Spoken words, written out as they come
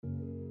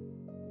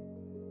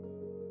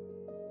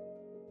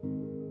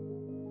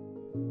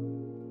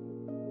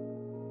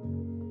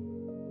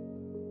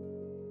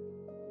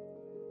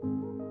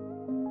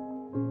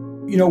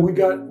we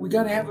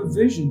got to have a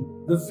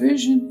vision. The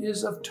vision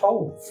is of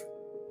Tov.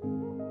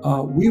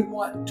 We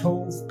want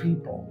Tov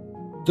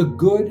people. The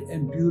good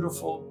and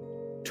beautiful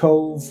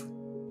Tov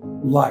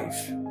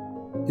life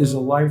is a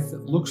life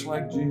that looks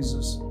like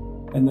Jesus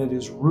and that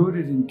is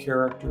rooted in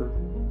character.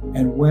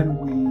 And when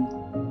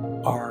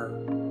we are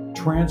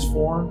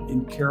transformed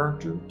in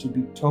character to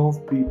be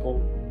Tov people,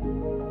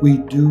 we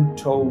do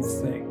Tov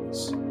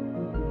things.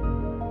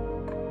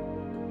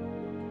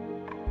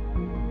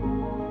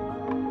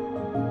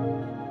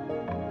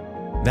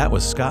 That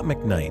was Scot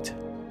McKnight,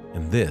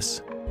 and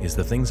this is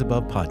the Things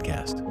Above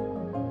podcast.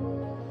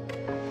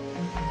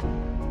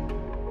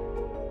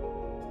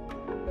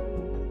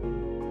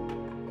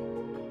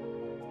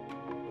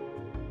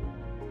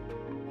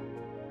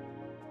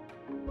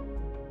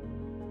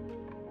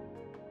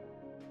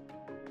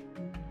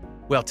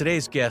 Well,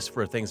 today's guest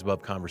for a Things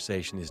Above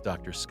conversation is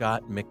Dr.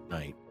 Scot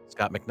McKnight.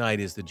 Scot McKnight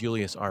is the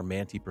Julius R.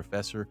 Manti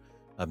Professor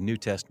of New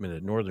Testament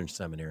at Northern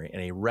Seminary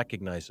and a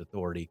recognized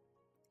authority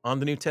on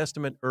the New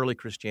Testament, early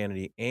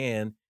Christianity,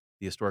 and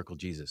the historical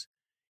Jesus.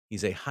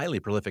 He's a highly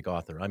prolific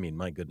author. I mean,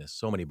 my goodness,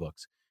 so many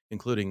books,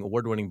 including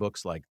award-winning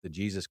books like The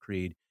Jesus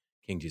Creed,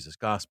 King Jesus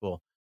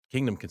Gospel,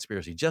 Kingdom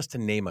Conspiracy, just to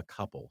name a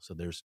couple. So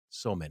there's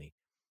so many.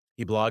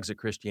 He blogs at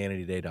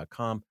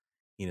ChristianityToday.com.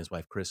 He and his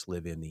wife, Chris,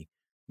 live in the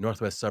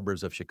northwest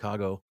suburbs of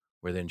Chicago,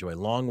 where they enjoy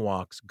long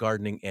walks,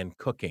 gardening, and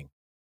cooking.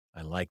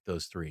 I like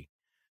those three.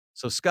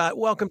 So, Scot,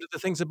 welcome to the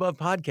Things Above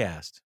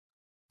podcast.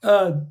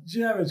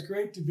 Jim, it's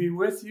great to be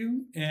with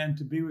you and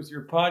to be with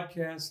your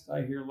podcast.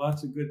 I hear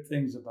lots of good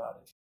things about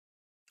it.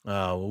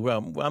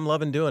 Well, I'm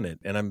loving doing it,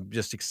 and I'm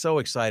just so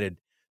excited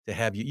to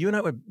have you. You and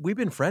I, we've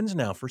been friends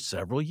now for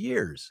several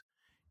years,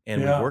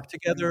 and we've worked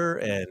together.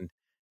 And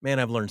man,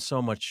 I've learned so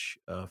much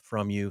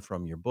from you,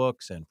 from your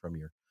books, and from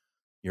your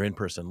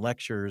in-person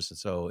lectures. And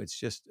so it's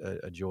just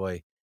a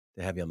joy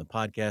to have you on the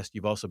podcast.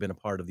 You've also been a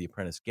part of the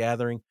Apprentice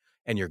Gathering,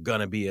 and you're going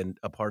to be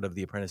a part of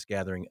the Apprentice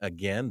Gathering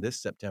again this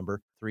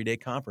September, 3-day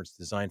conference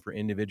designed for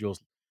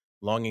individuals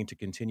longing to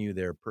continue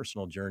their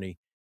personal journey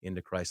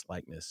into Christ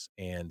likeness.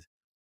 And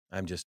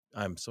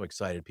I'm so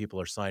excited.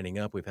 People are signing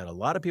up. We've had a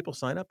lot of people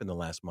sign up in the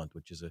last month,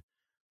 which is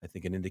I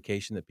think an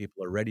indication that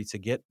people are ready to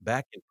get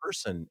back in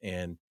person.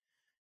 And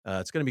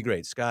it's going to be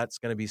great. Scott's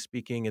going to be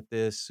speaking at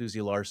this,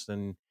 Susie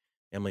Larson,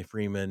 Emily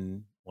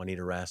Freeman,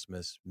 Juanita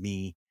Rasmus,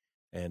 me,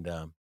 and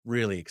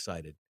really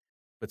excited.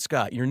 But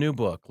Scott, your new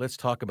book, let's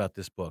talk about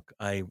this book.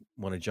 I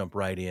want to jump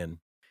right in.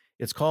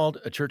 It's called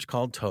A Church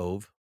Called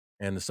Tov,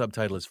 and the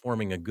subtitle is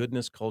Forming a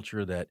Goodness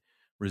Culture That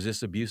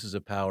Resists Abuses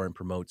of Power and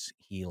Promotes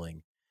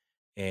Healing.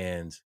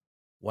 And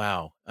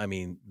wow, I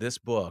mean, this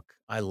book,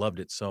 I loved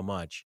it so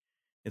much.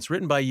 It's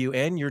written by you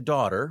and your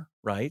daughter,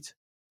 right?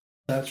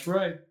 That's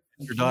right.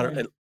 Your daughter, right.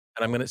 And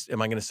am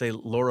I going to say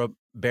Laura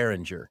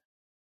Barringer?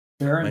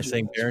 Barringer. Am I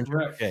saying Barringer?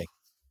 Correct. Okay.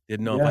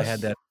 Didn't know if I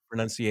had that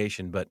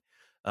pronunciation, but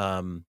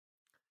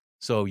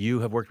so you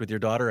have worked with your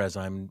daughter as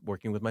I'm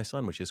working with my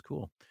son, which is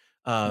cool.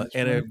 And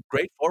a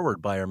great forward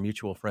by our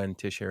mutual friend,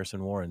 Tish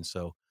Harrison Warren.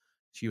 So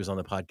she was on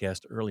the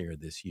podcast earlier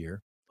this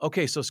year.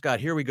 Okay, so Scott,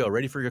 here we go.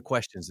 Ready for your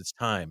questions. It's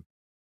time.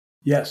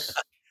 Yes.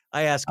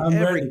 I ask I'm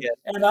every ready. guest.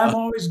 And I'm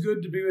always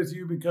good to be with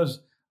you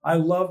because I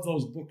love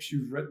those books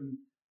you've written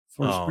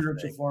for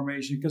spiritual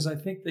formation, because I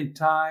think they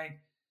tie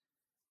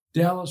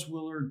Dallas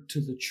Willard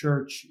to the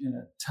church in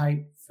a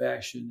tight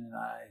fashion. And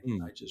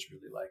I just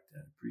really like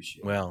that.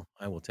 Appreciate it. Well,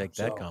 I will take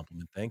that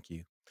compliment. Thank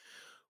you.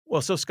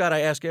 Well, so Scott,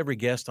 I ask every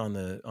guest on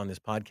this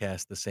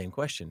podcast the same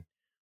question.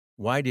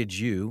 Why did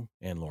you,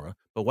 and Laura,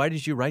 but why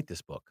did you write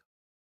this book?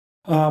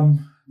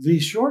 The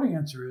short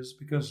answer is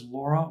because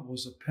Laura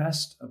was a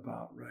pest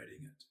about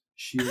writing it.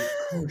 She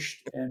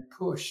pushed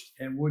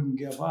and wouldn't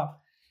give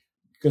up,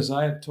 because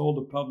I had told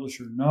the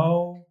publisher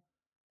no.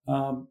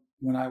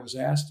 When I was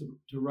asked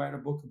to write a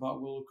book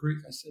about Willow Creek,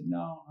 I said,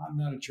 no, I'm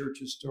not a church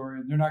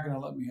historian. They're not going to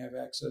let me have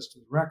access to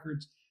the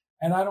records,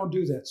 and I don't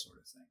do that sort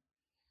of thing.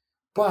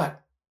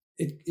 But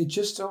it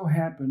just so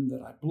happened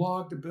that I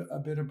blogged a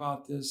bit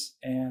about this,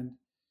 and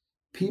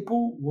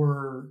people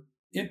were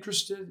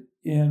interested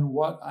in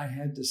what I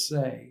had to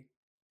say.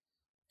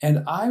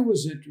 And I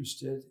was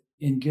interested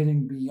in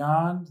getting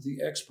beyond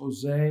the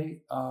expose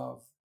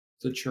of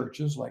the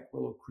churches like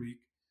Willow Creek,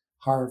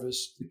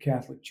 Harvest, the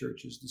Catholic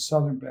churches, the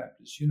Southern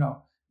Baptists, you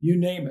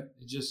name it.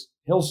 It's just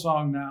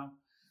Hillsong now.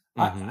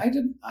 Mm-hmm.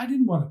 I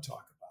didn't want to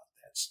talk about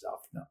that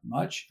stuff not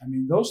much. I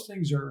mean, those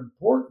things are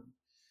important,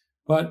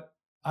 but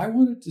I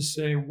wanted to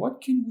say,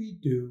 what can we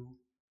do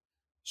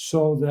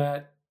so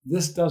that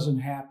this doesn't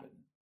happen?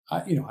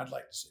 I'd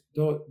like to say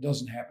it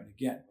doesn't happen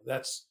again.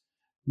 That's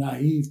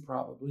naive,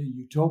 probably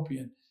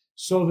utopian,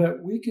 so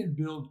that we can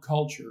build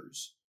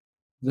cultures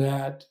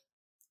that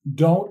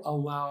don't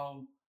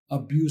allow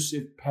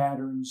abusive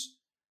patterns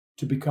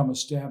to become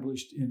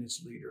established in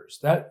its leaders.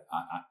 That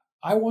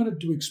I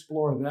wanted to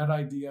explore that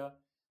idea.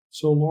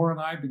 So Laura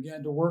and I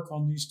began to work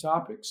on these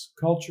topics: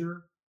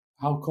 culture,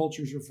 how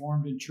cultures are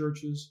formed in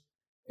churches,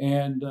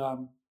 and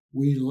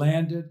we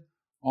landed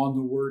on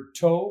the word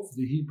tov,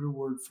 the Hebrew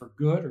word for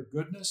good or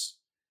goodness.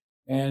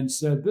 and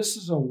said, this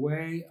is a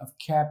way of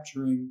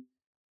capturing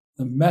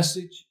the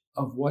message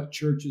of what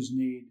churches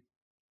need.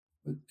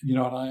 And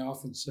I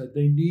often said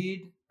they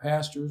need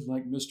pastors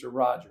like Mr.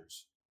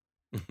 Rogers,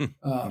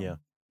 Yeah.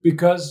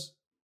 because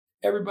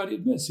everybody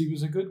admits he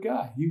was a good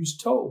guy. He was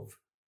Tove.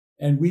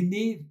 And we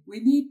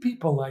need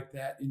people like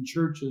that in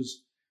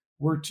churches.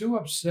 We're too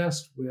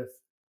obsessed with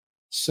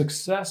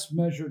success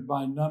measured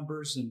by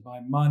numbers and by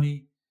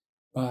money,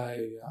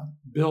 by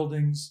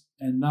buildings,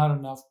 and not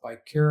enough by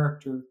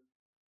character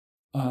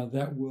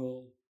that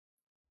will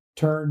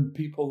turn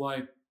people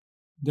like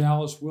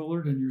Dallas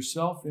Willard and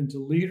yourself into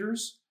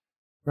leaders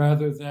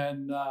rather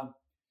than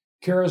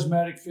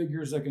charismatic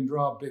figures that can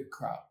draw a big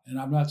crowd. And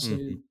I'm not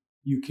saying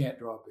you can't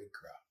draw a big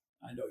crowd.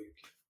 I know you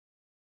can.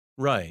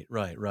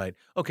 Right.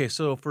 Okay,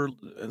 so for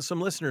some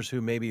listeners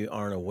who maybe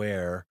aren't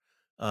aware,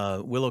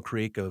 Willow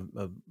Creek, a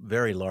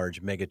very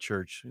large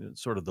megachurch,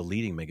 sort of the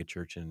leading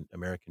megachurch in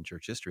American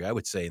church history, I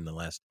would say in the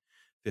last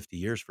 50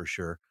 years for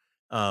sure.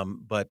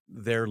 But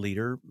their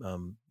leader,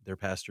 their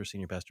pastor,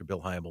 senior pastor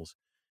Bill Hybels,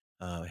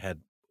 had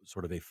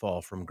sort of a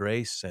fall from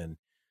grace, and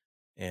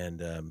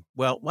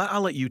well,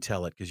 I'll let you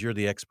tell it because you're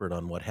the expert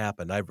on what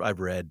happened. I've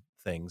read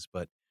things,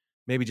 but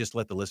maybe just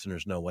let the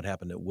listeners know what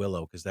happened at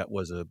Willow because that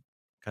was a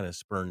kind of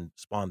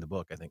spawned the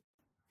book, I think.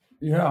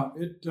 Yeah,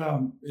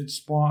 it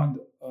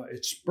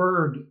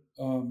spurred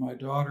my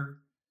daughter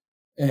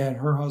and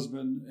her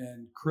husband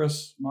and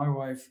Chris, my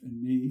wife,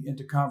 and me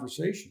into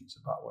conversations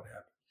about what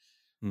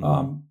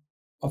happened.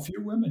 A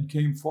few women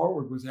came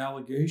forward with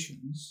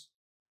allegations.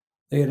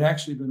 They had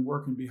actually been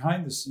working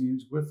behind the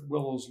scenes with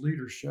Willow's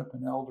leadership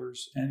and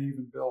elders and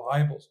even Bill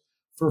Hybels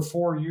for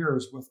 4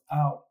 years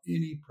without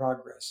any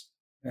progress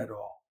at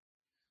all.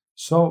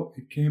 So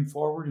it came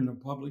forward in a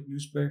public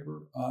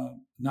newspaper,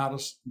 not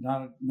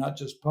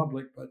just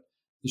public, but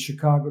the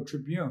Chicago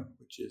Tribune,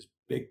 which is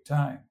big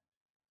time.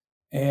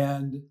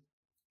 And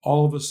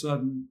all of a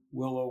sudden,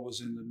 Willow was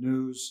in the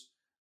news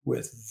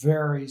with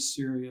very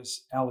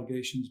serious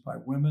allegations by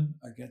women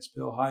against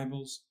Bill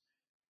Hybels.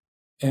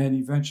 And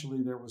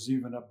eventually there was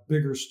even a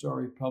bigger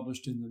story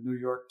published in the New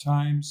York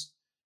Times.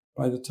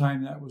 By the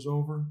time that was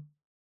over,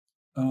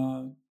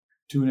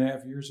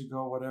 2.5 years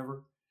ago,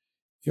 whatever,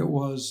 it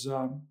was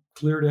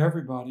clear to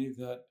everybody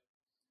that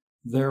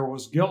there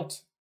was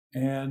guilt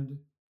and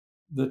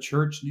the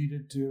church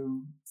needed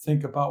to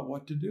think about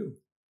what to do.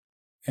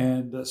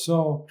 And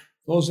so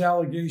those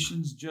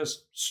allegations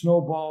just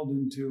snowballed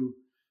into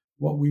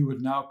what we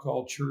would now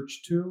call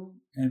Church 2,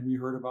 and we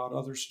heard about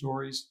other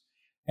stories,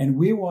 and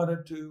we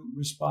wanted to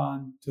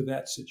respond to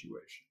that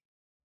situation.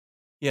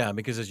 Yeah,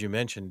 because as you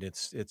mentioned,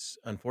 it's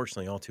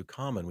unfortunately all too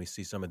common. We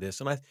see some of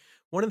this, and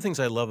one of the things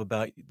I love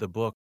about the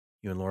book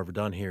you and Laura have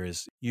done here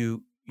is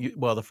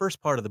well, the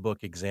first part of the book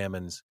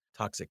examines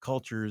toxic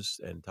cultures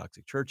and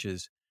toxic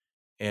churches,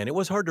 and it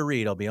was hard to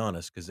read, I'll be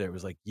honest, because it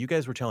was like you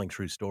guys were telling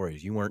true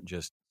stories. You weren't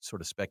just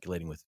sort of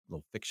speculating with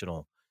little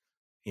fictional,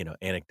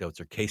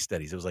 anecdotes or case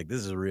studies. It was like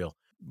this is real.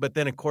 But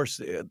then, of course,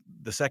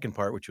 the second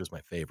part, which was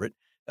my favorite,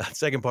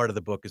 second part of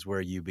the book is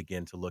where you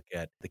begin to look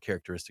at the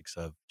characteristics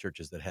of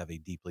churches that have a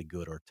deeply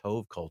good or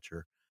Tov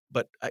culture.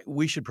 But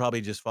we should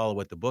probably just follow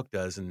what the book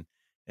does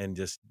and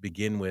just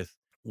begin with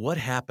what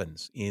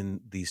happens in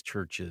these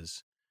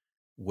churches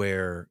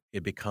where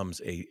it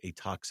becomes a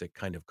toxic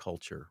kind of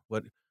culture.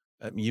 What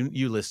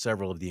you list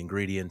several of the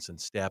ingredients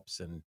and steps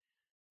and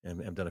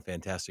have done a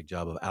fantastic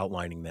job of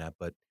outlining that.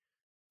 But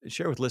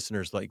share with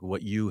listeners like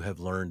what you have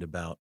learned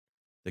about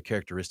the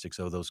characteristics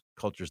of those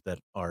cultures that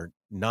are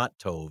not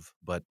Tov,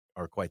 but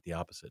are quite the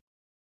opposite.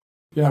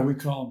 Yeah, we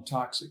call them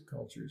toxic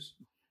cultures.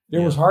 It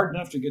was hard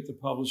enough to get the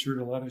publisher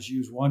to let us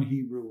use one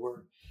Hebrew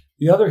word.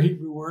 The other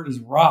Hebrew word is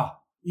ra,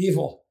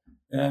 evil.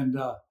 And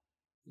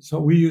so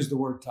we use the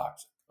word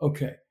toxic.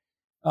 Okay.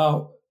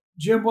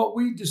 Jim, what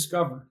we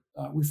discovered,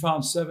 we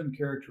found 7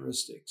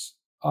 characteristics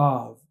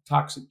of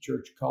toxic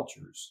church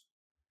cultures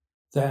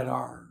that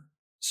are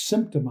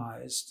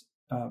symptomized,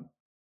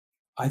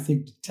 I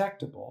think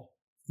detectable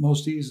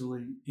most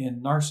easily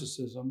in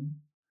narcissism,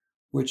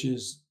 which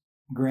is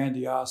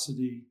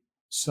grandiosity,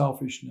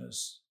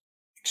 selfishness,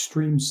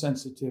 extreme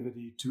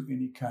sensitivity to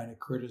any kind of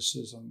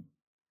criticism,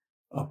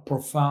 a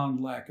profound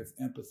lack of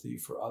empathy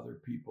for other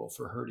people,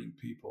 for hurting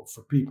people,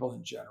 for people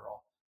in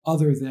general,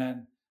 other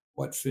than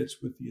what fits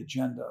with the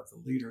agenda of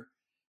the leader.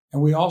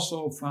 And we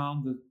also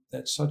found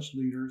that such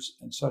leaders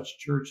and such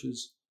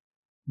churches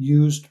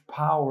used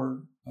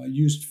power,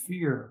 used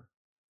fear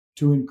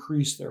to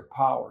increase their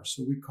power.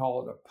 So we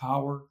call it a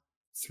power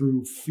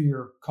through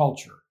fear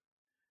culture.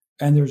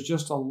 And there's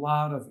just a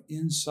lot of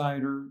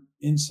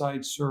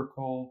inside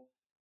circle,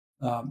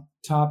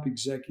 top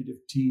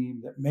executive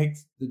team that make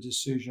the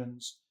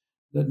decisions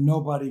that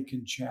nobody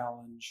can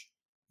challenge.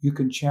 You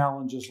can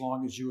challenge as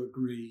long as you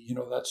agree,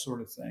 that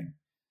sort of thing.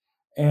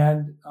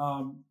 And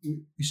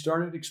we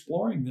started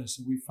exploring this,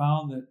 and we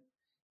found that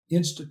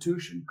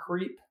institution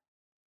creep,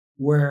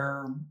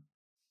 where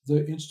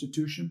the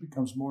institution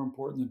becomes more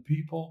important than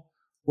people,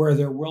 where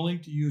they're willing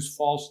to use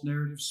false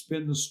narratives,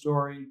 spin the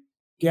story,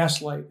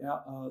 gaslight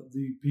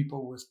the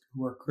people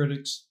who are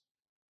critics,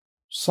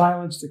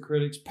 silence the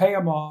critics, pay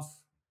them off.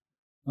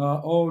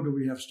 Oh, do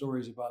we have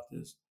stories about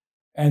this?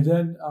 And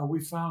then we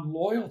found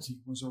loyalty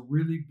was a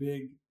really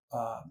big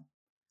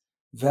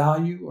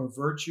value or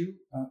virtue.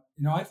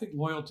 I think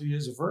loyalty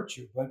is a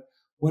virtue, but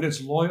when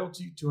it's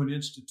loyalty to an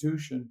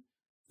institution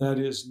that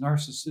is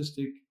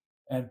narcissistic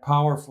and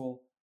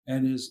powerful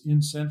and is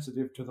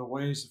insensitive to the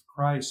ways of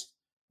Christ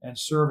and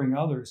serving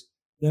others,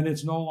 then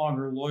it's no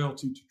longer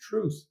loyalty to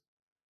truth.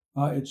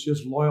 It's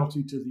just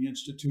loyalty to the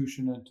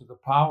institution and to the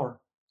power.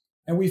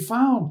 And we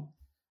found,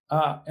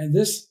 and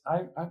this,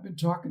 I've been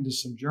talking to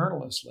some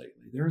journalists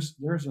lately.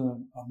 There's a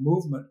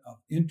movement of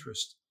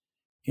interest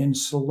in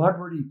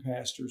celebrity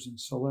pastors and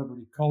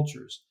celebrity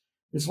cultures.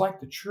 It's like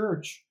the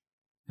church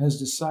has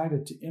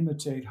decided to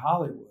imitate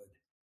Hollywood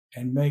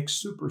and make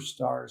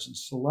superstars and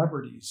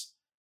celebrities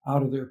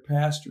out of their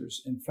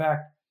pastors. In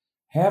fact,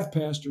 have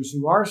pastors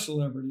who are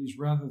celebrities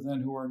rather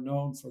than who are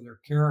known for their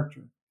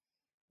character.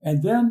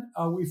 And then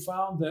we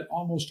found that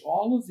almost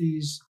all of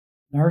these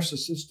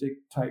narcissistic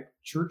type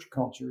church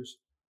cultures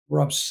were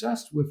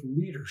obsessed with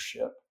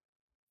leadership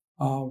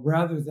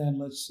rather than,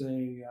 let's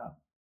say,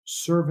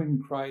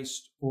 serving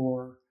Christ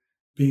or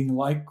being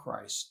like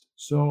Christ.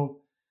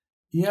 So,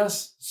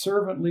 yes,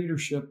 servant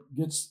leadership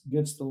gets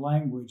the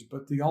language,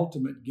 but the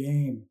ultimate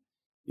game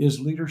is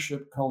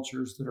leadership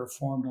cultures that are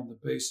formed on the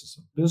basis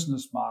of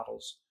business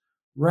models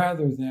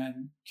rather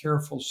than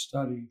careful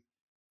study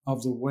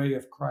of the way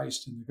of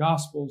Christ in the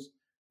Gospels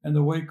and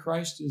the way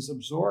Christ is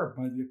absorbed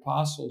by the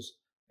apostles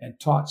and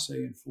taught, say,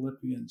 in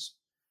Philippians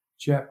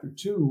chapter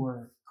 2,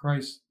 where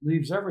Christ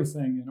leaves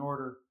everything in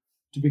order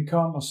to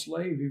become a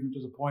slave even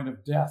to the point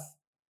of death.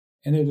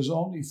 And it is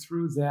only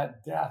through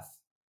that death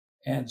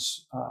and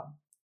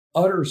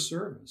utter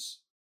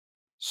service,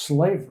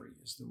 slavery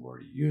is the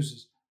word he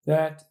uses,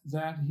 that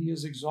he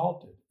is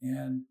exalted.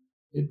 And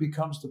it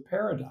becomes the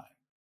paradigm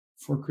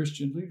for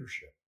Christian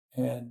leadership.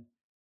 And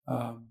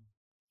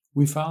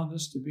we found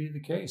this to be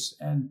the case.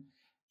 And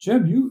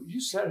Jim, you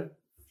said it.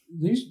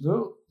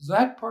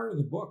 That part of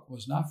the book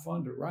was not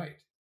fun to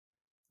write.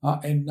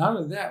 And none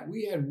of that,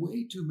 we had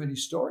way too many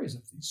stories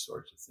of these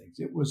sorts of things.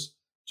 It was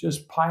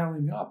just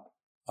piling up.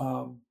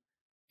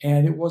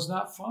 And it was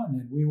not fun.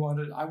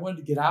 And I wanted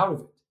to get out of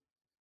it.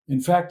 In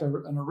fact,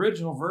 an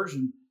original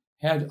version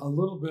had a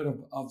little bit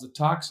of the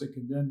toxic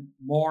and then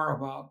more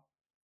about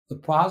the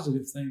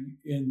positive thing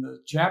in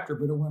the chapter,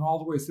 but it went all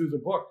the way through the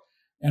book.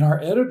 And our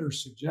editor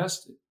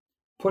suggested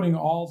putting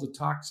all the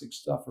toxic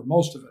stuff, or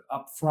most of it,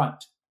 up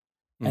front.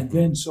 And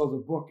then so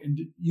the book, and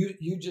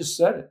you just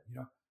said it,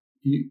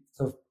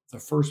 the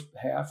first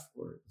half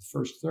or the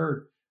first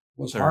third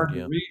was hard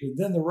to read. And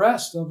then the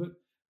rest of it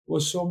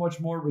was so much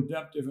more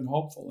redemptive and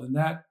hopeful. And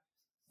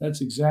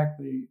that's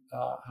exactly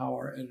how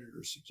our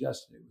editor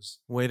suggested it was.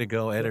 Way to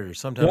go, editor.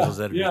 Sometimes those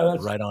editors are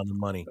right on the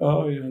money.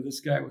 Oh, yeah, this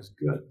guy was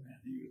good,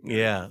 man.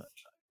 Yeah.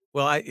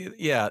 Well,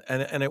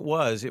 and it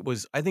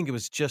was, I think it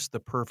was just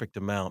the perfect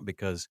amount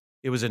because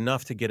it was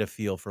enough to get a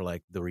feel for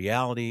like the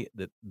reality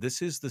that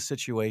this is the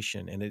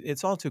situation, and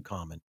it's all too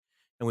common.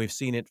 And we've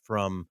seen it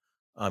from,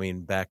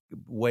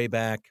 way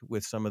back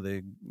with some of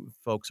the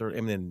folks,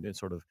 and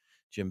sort of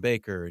Jim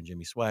Bakker and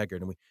Jimmy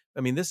Swaggart.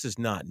 And this is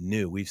not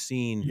new. We've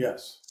seen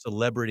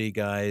celebrity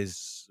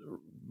guys,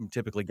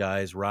 typically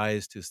guys,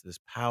 rise to this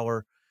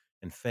power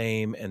and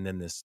fame, and then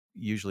this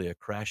usually a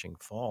crashing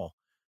fall.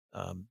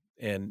 But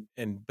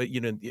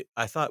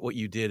I thought what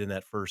you did in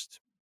that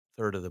first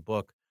third of the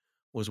book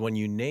was when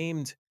you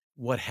named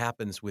what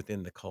happens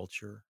within the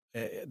culture.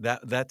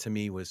 That to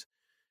me was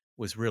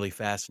really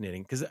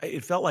fascinating because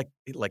it felt like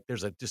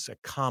there's just a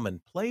common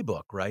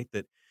playbook, right?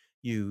 That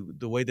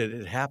the way that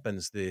it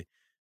happens, the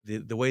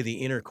way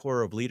the inner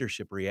core of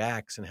leadership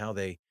reacts and how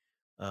they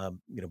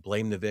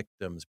blame the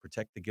victims,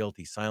 protect the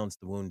guilty, silence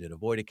the wounded,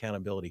 avoid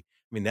accountability.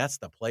 That's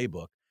the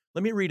playbook.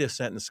 Let me read a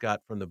sentence, Scott,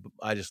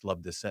 I just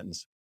love this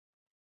sentence.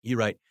 You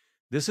write,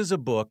 "This is a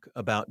book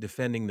about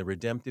defending the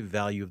redemptive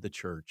value of the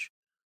church,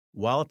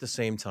 while at the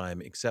same time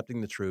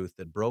accepting the truth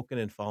that broken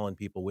and fallen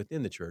people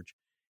within the church,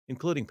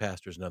 including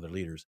pastors and other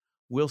leaders,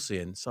 will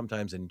sin,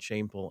 sometimes in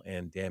shameful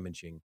and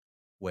damaging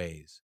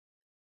ways."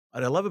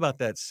 What I love about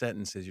that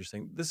sentence is you're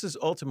saying this is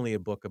ultimately a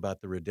book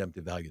about the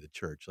redemptive value of the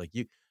church.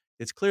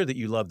 It's clear that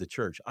you love the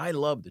church. I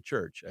love the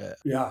church.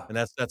 And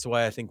that's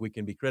why I think we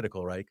can be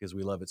critical, right? Because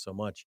we love it so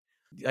much.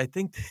 I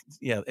think,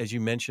 as you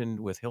mentioned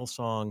with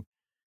Hillsong,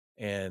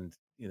 and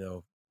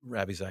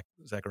Ravi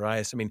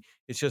Zacharias.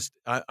 It's just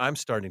I'm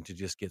starting to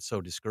just get so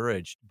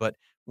discouraged. But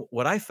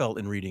what I felt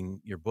in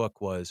reading your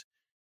book was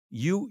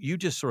you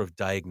just sort of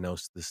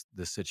diagnosed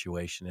this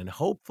situation, and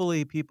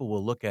hopefully people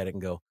will look at it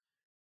and go,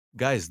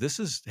 "Guys, this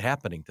is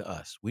happening to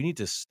us. We need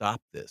to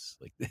stop this."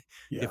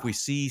 If we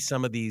see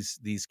some of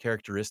these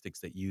characteristics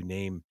that you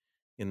name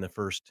in the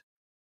first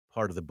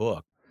part of the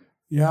book.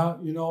 Yeah,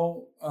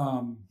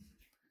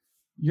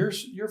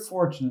 you're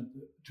fortunate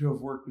to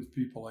have worked with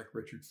people like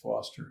Richard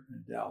Foster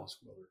and Dallas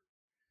Willard,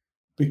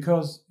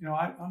 because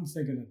I'm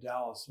thinking of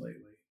Dallas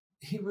lately.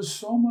 He was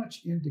so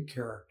much into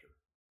character.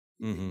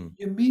 Mm-hmm.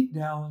 You meet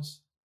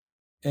Dallas,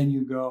 and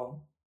you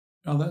go,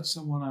 "Oh, that's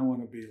someone I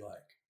want to be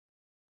like."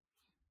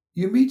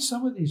 you meet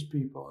some of these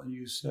people and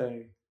you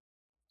say,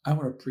 I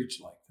want to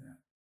preach like that,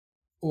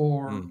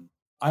 or Mm.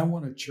 I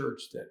want a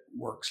church that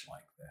works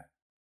like that.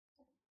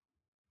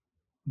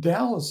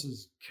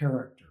 Dallas's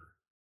character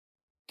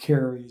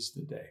carries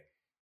the day.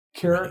 Right.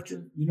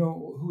 Character,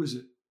 who is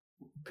it?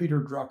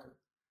 Peter Drucker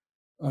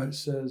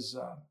says,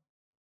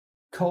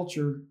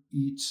 culture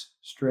eats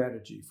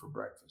strategy for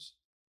breakfast.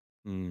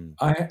 Mm.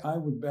 I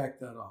would back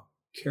that up.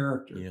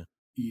 Character Yeah.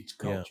 eats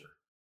Yeah. culture.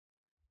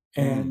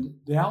 Mm.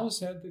 And Dallas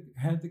had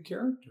the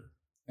character.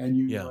 And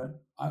you Yeah. went,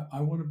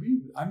 I want to be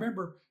with. I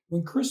remember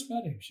when Chris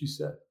met him, she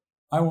said,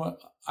 I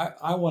want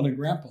a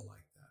grandpa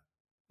like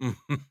that.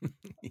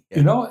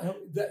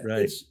 Yeah.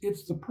 Right.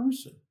 It's the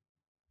person.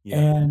 Yeah.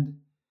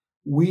 And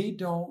we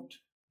don't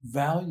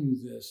value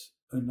this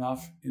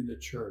enough in the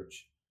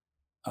church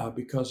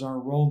because our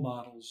role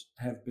models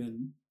have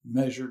been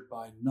measured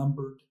by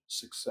numbered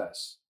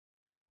success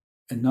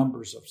and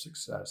numbers of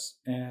success,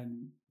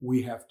 and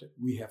we have to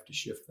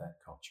shift that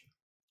culture.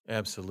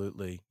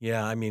 Absolutely.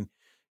 Yeah. I mean,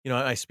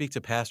 I speak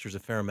to pastors a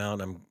fair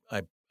amount.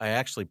 I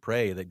actually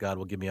pray that God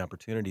will give me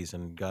opportunities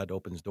and God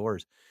opens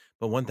doors.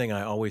 But one thing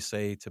I always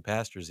say to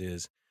pastors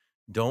is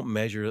don't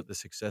measure the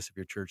success of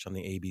your church on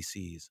the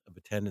ABCs of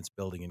attendance,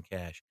 building, and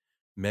cash.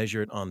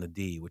 Measure it on the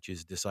D, which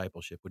is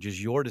discipleship, which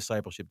is your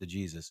discipleship to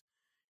Jesus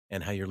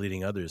and how you're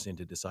leading others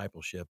into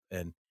discipleship.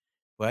 And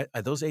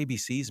those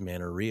ABCs,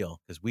 man, are real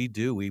because we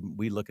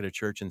look at a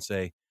church and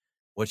say,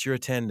 what's your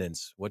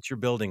attendance? What's your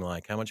building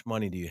like? How much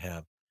money do you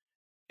have?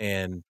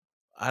 And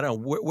I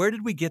don't know, where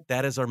did we get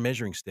that as our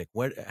measuring stick?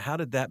 How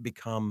did that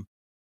become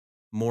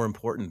more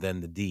important than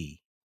the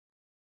D,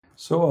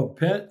 So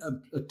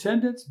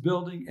attendance,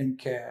 building, and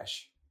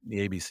cash,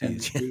 the and the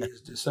ABCs? D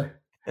is disciple.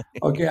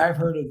 Okay, I've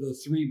heard of the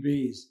three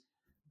B's: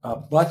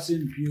 butts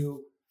in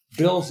pew,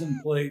 bills in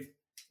plate,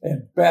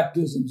 and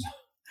baptisms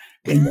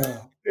in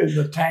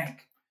the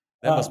tank.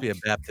 That must be a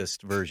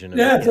Baptist version of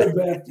it. That's a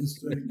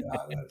Baptist thing.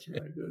 That's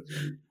right. That's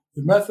right.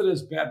 The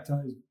Methodists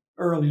baptized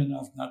early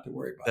enough not to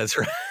worry about That's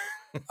right.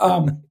 it. I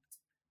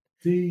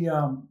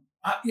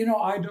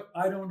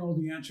don't know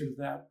the answer to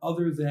that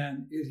other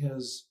than it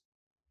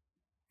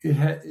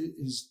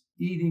is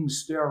eating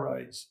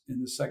steroids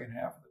in the second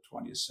half of the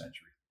 20th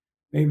century,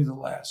 maybe the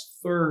last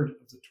third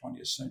of the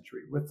 20th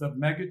century, with the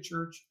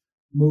megachurch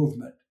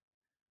movement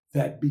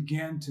that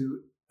began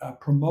to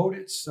promote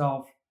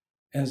itself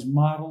as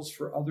models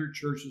for other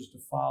churches to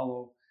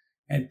follow.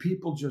 And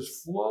people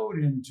just flowed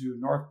into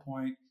North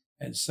Point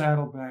and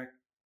Saddleback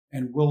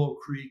and Willow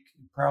Creek,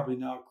 and probably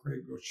now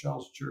Craig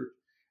Rochelle's church.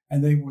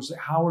 And they would say,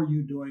 how are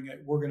you doing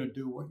it? We're going to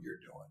do what you're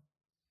doing.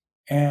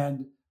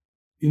 And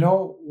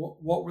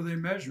what were they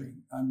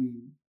measuring? I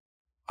mean,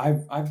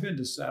 I've been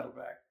to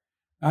Saddleback.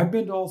 I've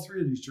been to all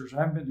three of these churches.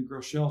 I haven't been to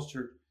Rochelle's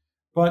church,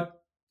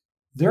 but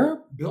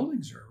their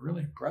buildings are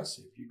really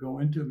impressive. You go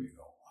into them, you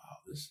go, wow,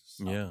 this is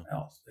something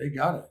else. They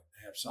got to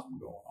have something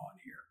going on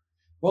here.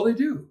 Well, they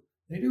do.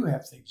 They do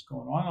have things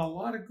going on, a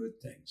lot of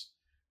good things.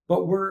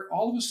 But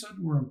all of a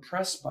sudden we're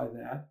impressed by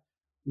that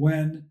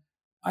when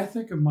I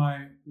think of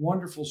my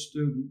wonderful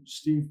student,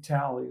 Steve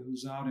Talley,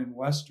 who's out in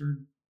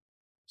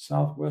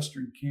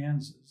southwestern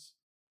Kansas,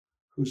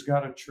 who's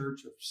got a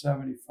church of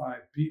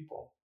 75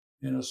 people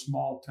in a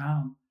small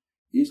town.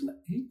 He's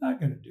not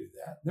going to do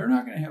that. They're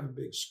not going to have a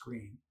big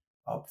screen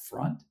up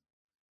front.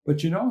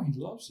 But he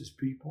loves his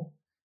people.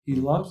 He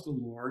loves the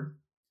Lord.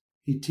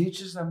 He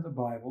teaches them the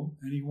Bible,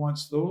 and he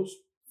wants those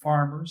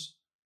farmers,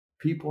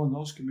 people in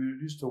those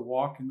communities to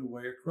walk in the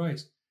way of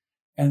Christ.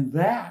 And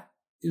that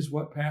is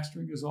what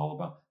pastoring is all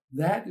about.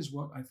 That is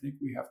what I think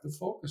we have to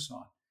focus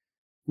on.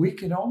 We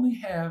can only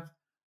have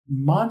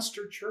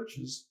monster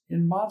churches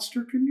in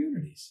monster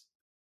communities.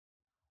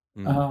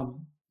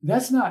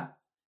 That's not,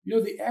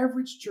 the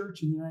average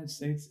church in the United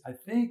States, I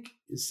think,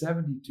 is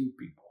 72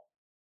 people.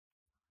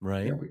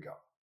 Right. There we go.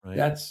 Right.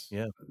 That's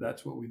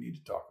what we need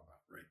to talk about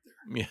right there.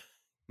 Yeah.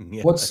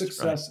 What's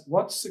success? Right.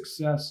 What's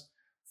success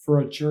for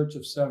a church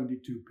of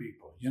 72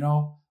 people?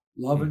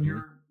 Loving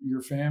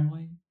your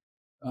family,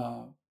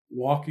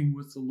 walking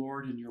with the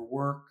Lord in your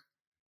work,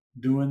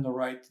 doing the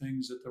right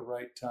things at the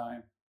right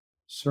time,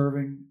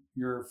 serving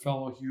your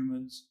fellow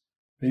humans,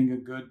 being a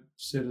good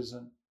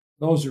citizen.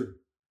 Those are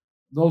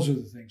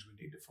the things we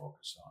need to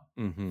focus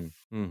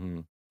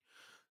on.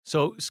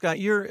 So, Scott,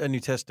 you're a New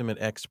Testament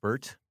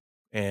expert,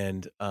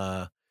 and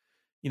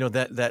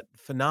that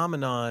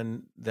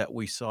phenomenon that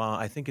we saw,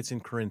 I think it's in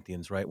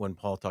Corinthians, right? When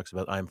Paul talks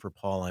about, I'm for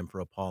Paul, I'm for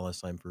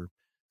Apollos, I'm for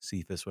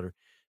Cephas, whatever.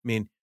 I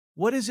mean,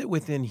 what is it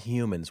within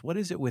humans? What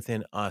is it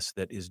within us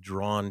that is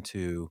drawn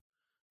to,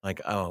 like,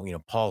 oh,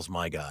 Paul's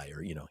my guy,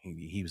 or he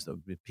was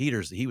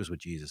he was with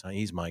Jesus,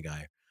 he's my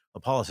guy.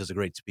 Apollos is a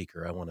great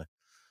speaker. I want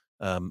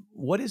to.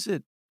 What is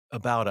it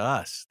about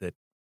us that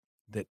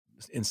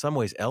in some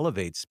ways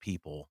elevates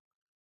people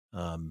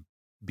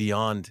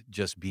beyond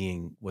just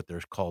being what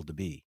they're called to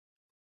be?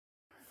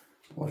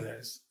 Boy, that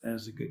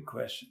is a good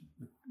question.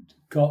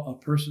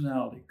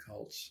 Personality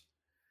cults.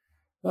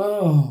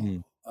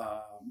 Oh,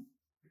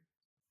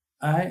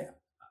 I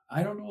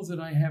don't know that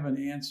I have an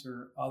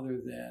answer other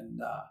than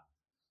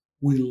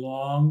we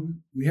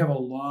have a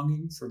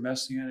longing for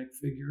messianic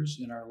figures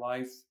in our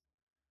life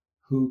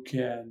who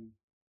can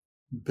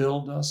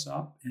build us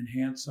up,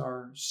 enhance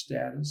our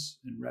status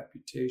and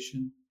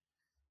reputation,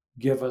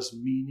 give us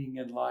meaning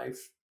in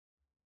life,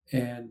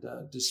 and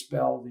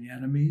dispel the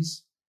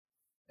enemies.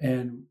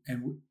 And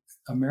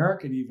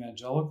American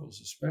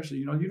evangelicals,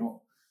 especially,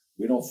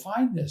 we don't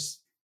find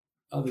this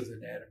other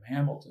than Adam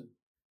Hamilton,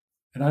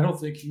 and I don't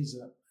think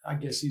I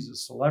guess he's a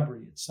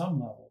celebrity at some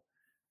level,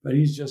 but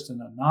he's just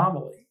an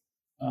anomaly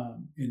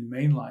in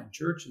mainline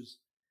churches.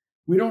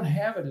 We don't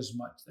have it as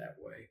much that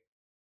way.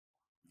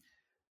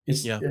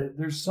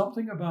 There's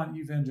something about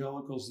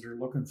evangelicals that are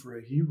looking for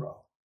a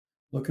hero,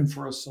 looking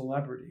for a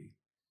celebrity.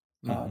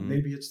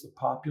 Maybe it's the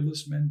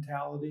populist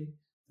mentality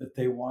that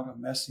they want a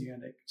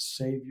messianic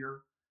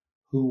savior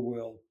who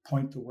will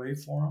point the way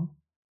for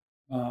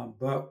them.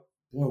 But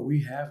boy,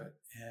 we have it,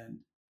 and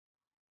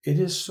it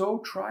is so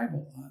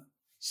tribal.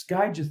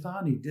 Skye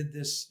Jethani did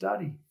this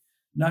study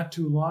not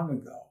too long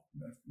ago,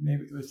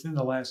 maybe within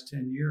the last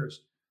 10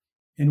 years,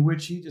 in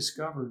which he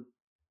discovered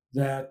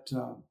that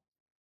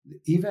the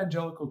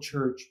evangelical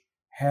church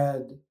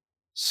had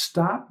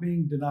stopped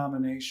being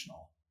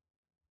denominational,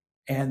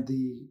 and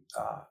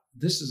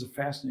this is a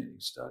fascinating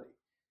study.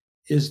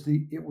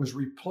 It was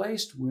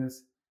replaced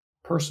with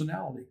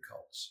personality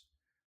cults.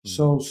 Mm-hmm.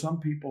 So some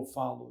people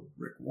followed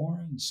Rick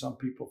Warren, some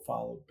people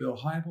followed Bill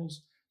Hybels,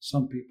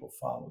 some people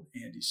followed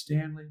Andy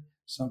Stanley,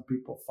 some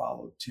people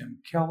followed Tim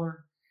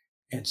Keller,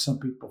 and some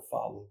people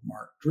followed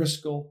Mark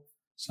Driscoll,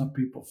 some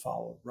people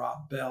followed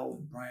Rob Bell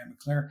and Brian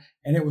McLaren,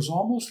 and it was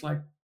almost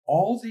like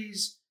all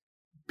these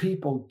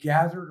people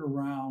gathered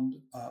around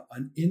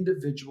an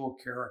individual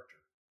character.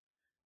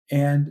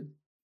 And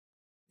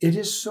it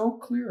is so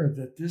clear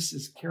that this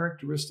is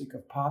characteristic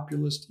of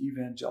populist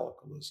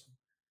evangelicalism,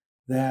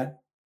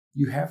 that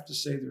you have to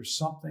say there's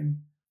something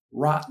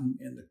rotten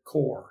in the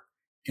core,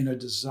 in a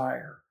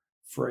desire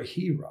for a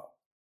hero.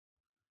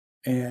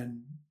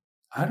 And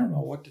I don't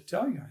know what to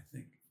tell you. I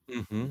think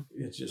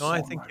it's just. No,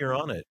 I think you're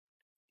on it.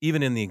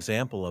 Even in the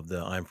example of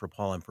the "I'm for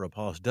Paul, I'm for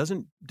Apollos,"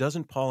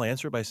 doesn't Paul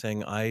answer by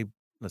saying, "I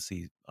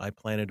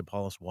planted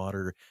Apollos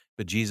water,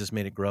 but Jesus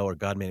made it grow, or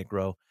God made it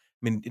grow"? I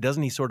mean,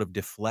 doesn't he sort of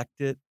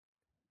deflect it?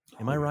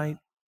 Am I right?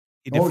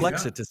 He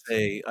deflects it to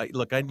say,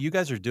 "Look, you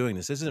guys are doing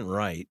this. This isn't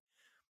right,"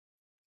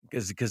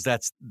 because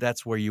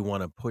that's where you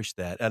want to push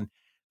that. And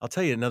I'll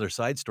tell you another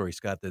side story,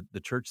 Scott.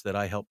 The church that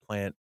I helped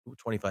plant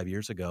 25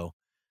 years ago,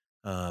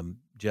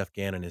 Jeff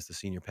Gannon is the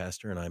senior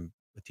pastor, and I'm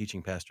a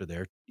teaching pastor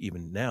there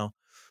even now.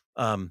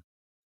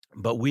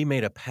 But we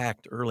made a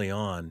pact early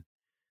on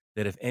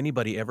that if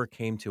anybody ever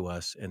came to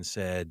us and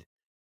said,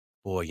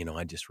 "Boy,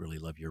 I just really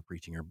love your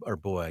preaching," or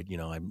 "Boy,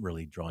 I'm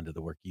really drawn to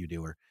the work you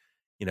do," or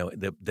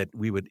that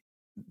we would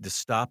just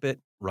stop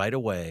it right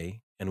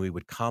away and we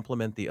would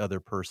compliment the other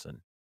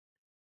person.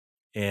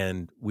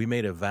 And we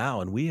made a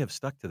vow, and we have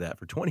stuck to that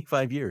for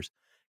 25 years,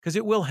 because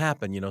it will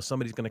happen.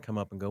 Somebody's going to come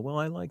up and go, "Well,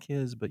 I like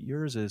his, but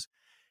yours is,"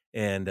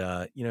 and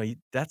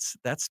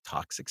that's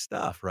toxic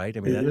stuff, right? I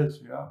mean,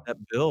 that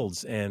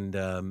builds,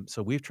 and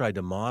so we've tried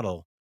to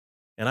model.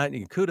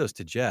 And kudos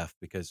to Jeff,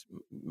 because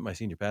my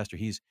senior pastor,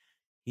 he's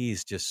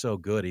just so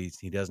good.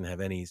 He doesn't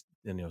have any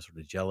sort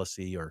of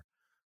jealousy or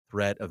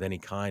threat of any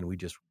kind. We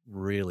just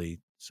really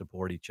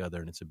support each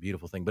other, and it's a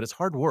beautiful thing. But it's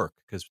hard work,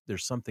 because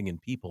there's something in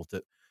people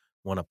to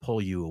want to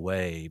pull you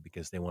away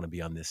because they want to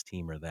be on this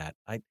team or that.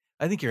 I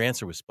think your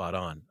answer was spot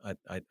on.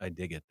 I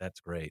dig it. That's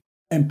great.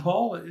 And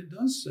Paul, it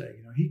does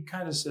say, he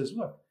kind of says,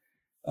 look,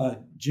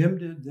 Jim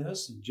did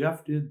this and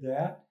Jeff did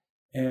that,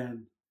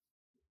 and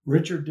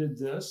Richard did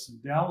this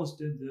and Dallas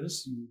did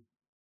this, and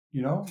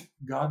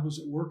God was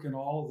at work in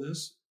all of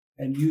this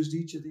and used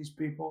each of these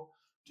people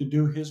to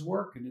do his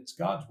work, and it's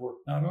God's work,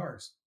 not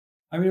ours.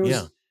 I mean,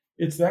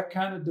 it's that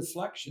kind of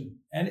deflection,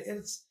 and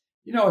it's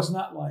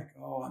not like,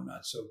 oh, I'm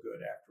not so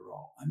good after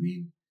all. I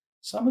mean,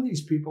 some of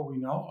these people we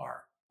know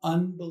are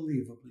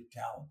unbelievably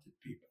talented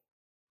people,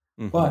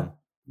 but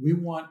we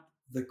want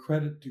the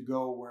credit to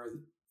go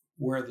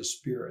where the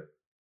Spirit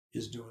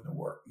is doing the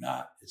work.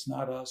 It's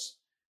not us.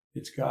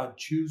 It's God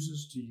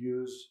chooses to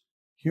use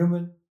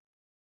human,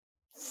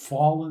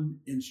 fallen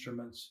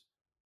instruments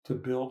to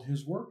build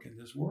his work in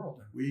this world.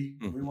 And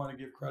we want to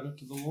give credit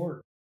to the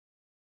Lord.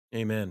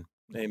 Amen.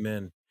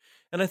 Amen.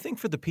 And I think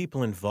for the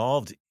people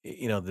involved,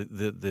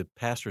 the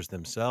pastors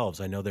themselves,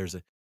 I know there's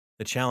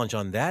the challenge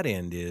on that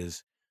end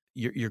is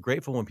you're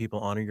grateful when people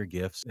honor your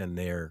gifts and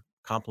they're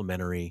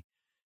complimentary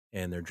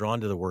and they're drawn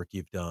to the work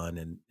you've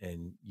done.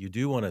 And you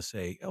do want to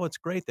say, oh, it's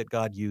great that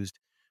God used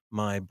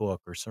my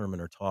book or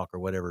sermon or talk or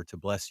whatever to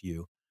bless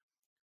you,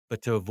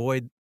 but to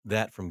avoid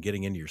that from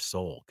getting into your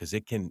soul, because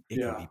it can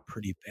be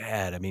pretty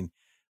bad. I mean,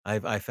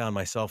 I found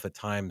myself at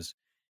times,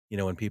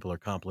 when people are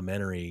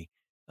complimentary,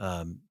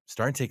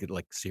 starting to take it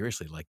like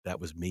seriously, like that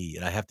was me,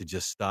 and I have to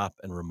just stop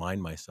and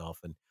remind myself,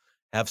 and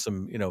have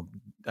some,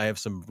 I have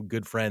some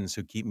good friends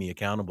who keep me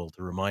accountable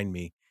to remind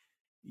me,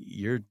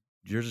 you're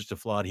just a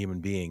flawed human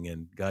being,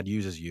 and God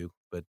uses you,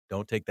 but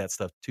don't take that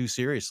stuff too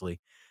seriously,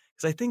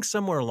 because I think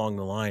somewhere along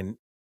the line,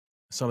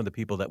 some of the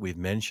people that we've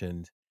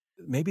mentioned,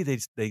 maybe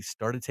they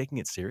started taking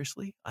it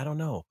seriously. I don't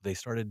know. They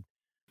started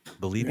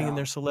believing in Yeah.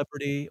 their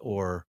celebrity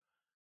or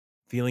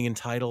feeling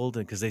entitled,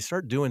 because they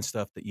start doing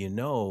stuff that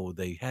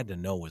they had to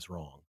know was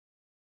wrong.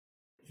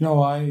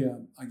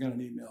 I got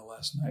an email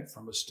last night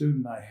from a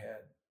student I had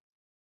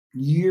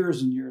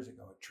years and years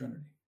ago at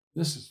Trinity.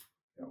 This is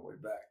way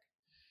back.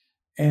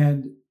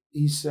 And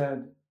he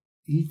said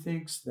he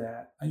thinks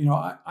that,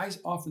 I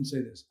often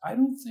say this, I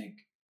don't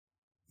think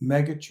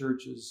mega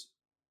churches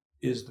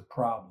is the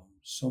problem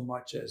so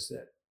much as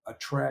that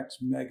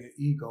attracts mega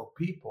ego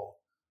people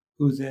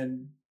who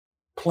then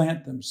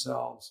plant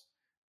themselves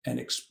and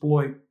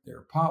exploit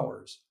their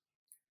powers.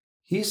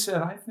 He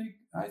said, I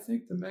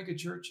think the mega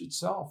church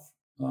itself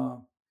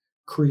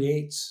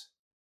creates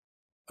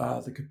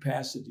the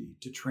capacity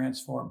to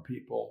transform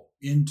people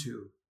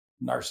into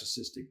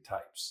narcissistic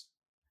types.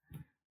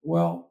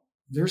 Well,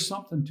 there's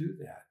something to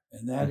that,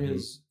 and that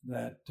is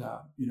that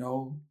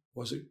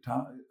was it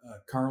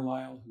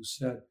Carlyle who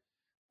said,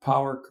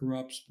 "Power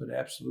corrupts, but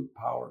absolute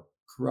power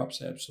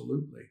corrupts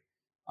absolutely."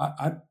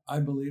 I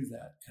believe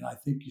that, and I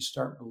think you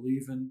start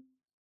believing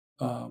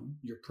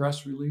your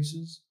press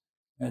releases,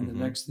 and the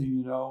next thing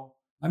you know,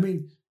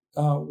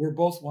 we're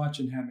both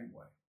watching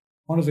Hemingway.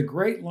 One of the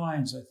great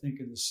lines I think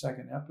in the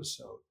second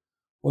episode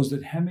was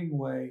that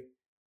Hemingway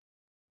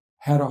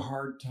had a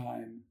hard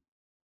time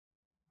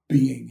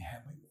being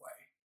Hemingway.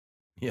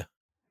 Yeah.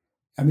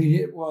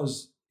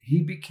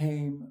 He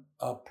became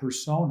a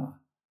persona.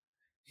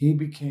 He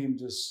became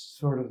this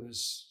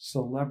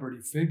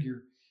celebrity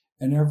figure,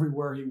 and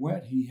everywhere he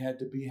went, he had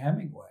to be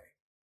Hemingway.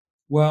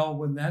 Well,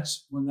 when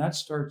that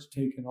starts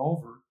taking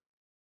over,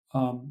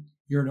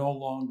 you're no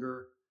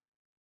longer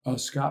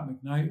Scott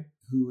McKnight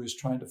who is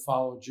trying to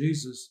follow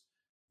Jesus.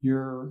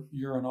 You're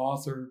an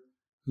author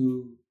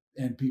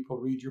and people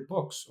read your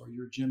books, or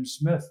you're Jim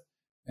Smith,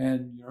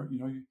 and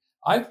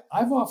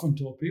I've often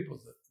told people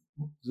that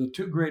the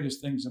two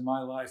greatest things in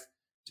my life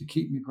to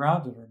keep me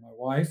grounded are my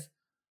wife,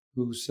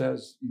 who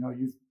says,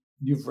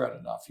 you've read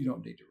enough, you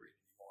don't need to read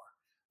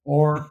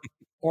anymore,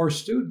 or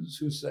students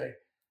who say,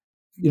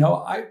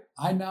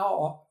 I'm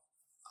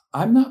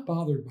not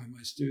bothered by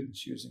my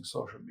students using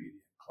social media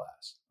in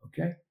class,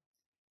 okay?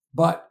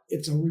 But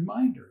it's a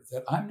reminder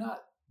that I'm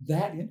not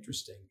that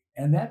interesting,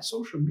 and that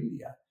social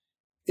media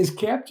is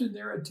capturing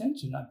their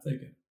attention. I'm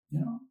thinking,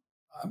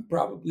 I'm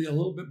probably a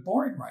little bit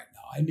boring right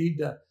now. I need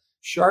to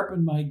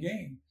sharpen my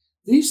game.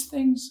 These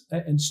things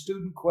and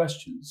student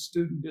questions,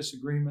 student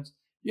disagreements,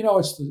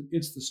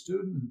 it's the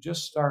student who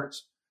just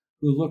starts,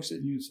 who looks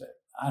at you and says,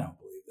 I don't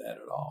believe that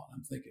at all. And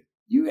I'm thinking,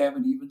 you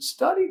haven't even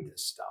studied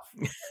this stuff.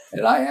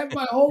 And I have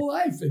my whole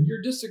life, and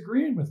you're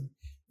disagreeing with me.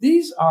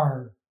 These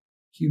are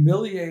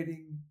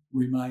humiliating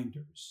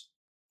reminders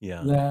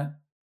that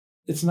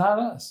it's not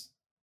us.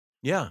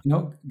 Yeah.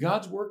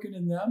 God's working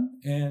in them,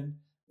 and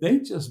they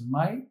just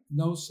might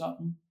know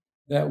something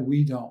that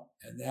we don't.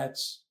 And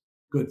that's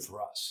good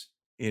for us.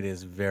 It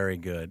is very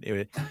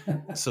good.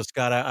 So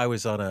Scott, it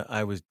was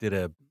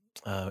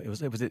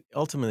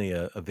ultimately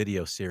a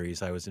video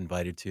series I was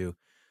invited to,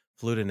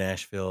 flew to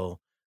Nashville,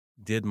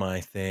 did my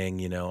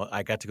thing.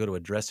 I got to go to a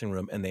dressing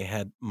room, and they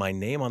had my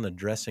name on the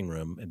dressing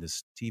room in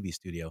this TV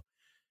studio,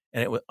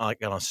 and it was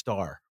like on a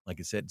star, like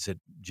it said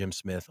Jim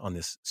Smith on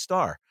this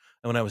star.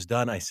 And when I was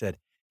done, I said,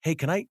 "Hey,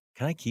 can I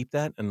keep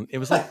that?" And it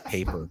was like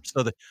paper.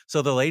 So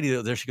the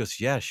lady there, she goes,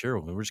 "Yeah, sure.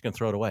 We're just gonna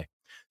throw it away."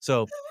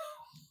 So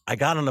I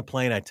got on the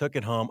plane. I took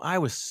it home. I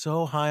was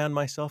so high on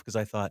myself because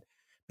I thought,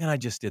 man, I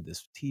just did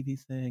this TV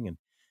thing, and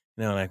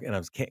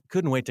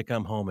couldn't wait to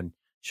come home and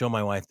show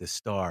my wife this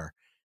star.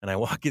 And I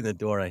walk in the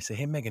door and I say,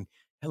 "Hey, Megan,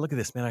 hey, look at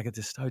this, man! I got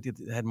this star.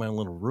 I had my own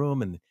little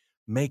room and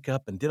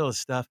makeup and did all this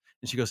stuff."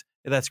 And she goes,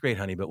 "Yeah, that's great,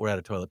 honey, but we're out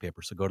of toilet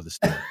paper, so go to the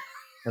store."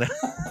 And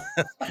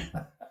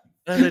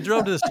as I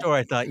drove to the store,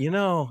 I thought,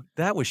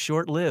 that was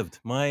short lived.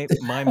 My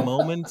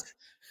moment.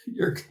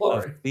 Your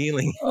glory. Of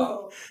feeling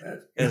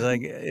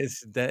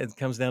it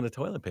comes down to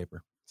toilet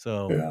paper.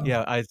 So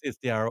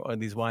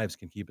these wives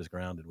can keep us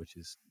grounded, which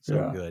is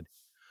so good.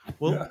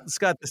 Well,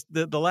 Scott,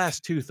 the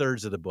last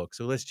 2/3 of the book.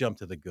 So let's jump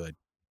to the good.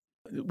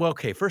 Well,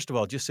 okay. First of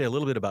all, just say a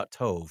little bit about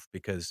Tov,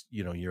 because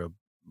you're a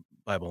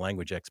Bible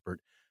language expert.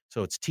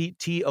 So it's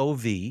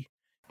TOV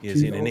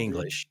is in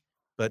English,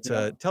 but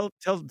tell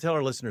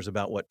our listeners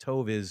about what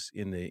Tov is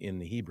in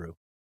the Hebrew.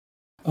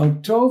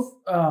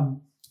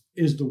 Tov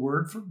is the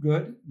word for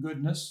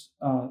goodness.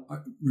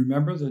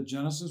 Remember that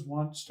Genesis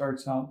 1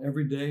 starts out,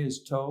 every day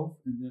is Tov,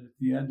 and then at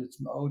the end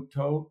it's Ma'od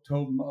Tov,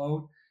 Tov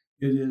Ma'od.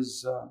 It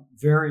is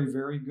very,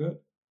 very good.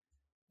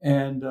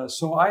 And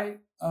so I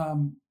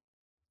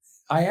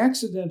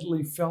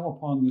accidentally fell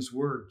upon this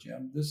word,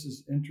 Jim. This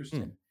is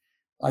interesting.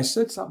 I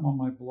said something on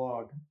my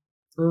blog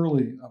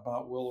early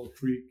about Willow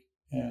Creek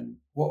and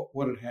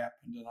what had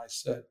happened. And I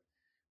said,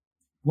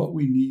 what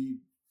we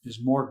need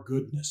is more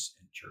goodness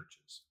in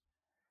churches.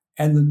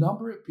 And the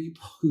number of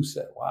people who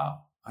said,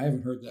 wow, I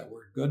haven't heard that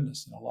word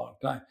goodness in a long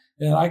time.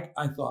 And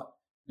I thought,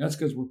 that's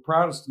because we're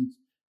Protestants,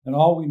 and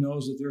all we know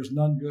is that there's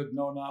none good,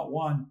 no, not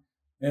one.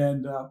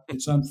 And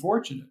it's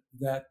unfortunate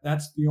that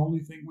that's the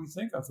only thing we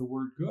think of, the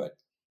word good.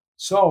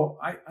 So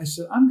I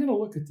said, I'm going to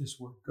look at this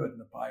word good in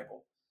the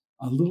Bible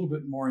a little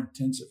bit more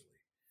intensively.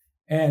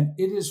 And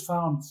it is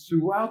found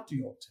throughout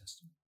the Old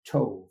Testament.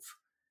 Tov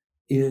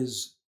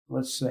is,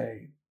 let's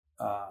say,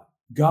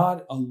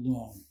 God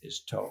alone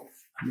is Tov.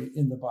 I mean,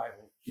 in the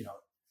Bible,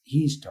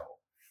 he's Tov.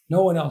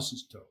 No one else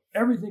is Tov.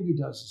 Everything he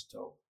does is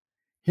Tov.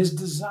 His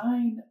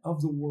design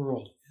of the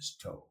world is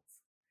Tov.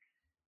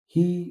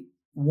 He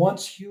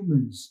wants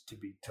humans to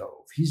be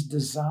Tov. He's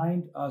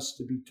designed us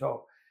to be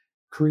Tov.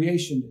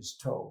 Creation is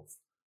Tov.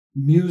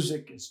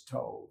 Music is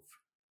Tov.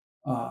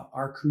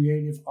 Our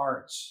creative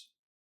arts,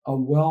 a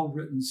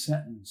well-written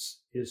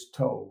sentence is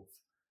Tov.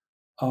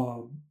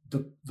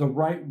 The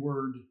right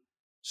word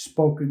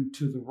spoken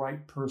to the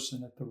right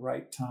person at the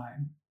right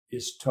time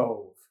is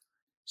Tov.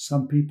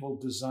 Some people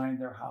design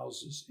their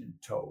houses in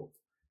Tov.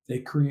 They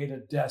create a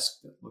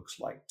desk that looks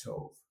like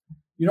Tov.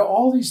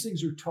 All these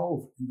things are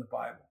Tov in the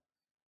Bible.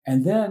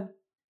 And then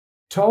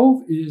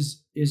Tov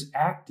is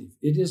active.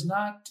 It is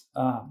not,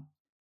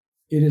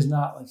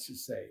 let's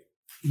just say,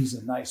 he's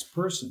a nice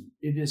person.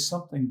 It is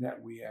something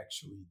that we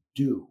actually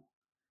do.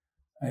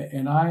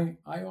 And I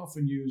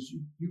often use,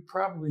 you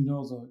probably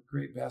know the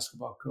great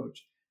basketball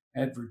coach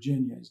at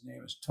Virginia. His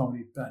name is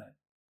Tony Bennett.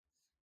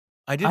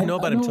 I didn't know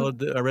about him until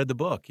I read the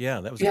book.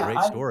 Yeah, that was a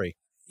great story.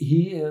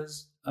 He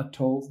is a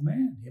Tov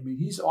man. I mean,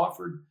 he's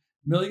offered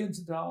millions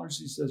of dollars.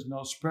 He says,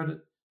 no, spread it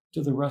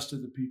to the rest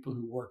of the people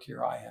who work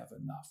here. I have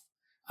enough.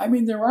 I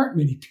mean, there aren't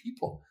many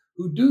people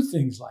who do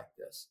things like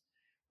this.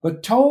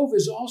 But Tov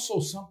is also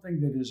something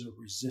that is a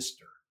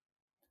resistor.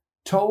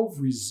 Tov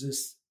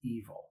resists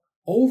evil.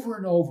 Over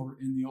and over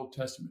in the Old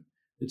Testament,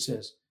 it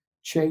says,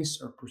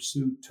 chase or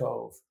pursue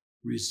Tov,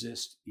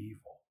 resist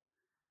evil.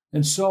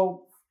 And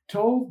so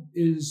Tov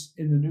is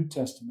in the New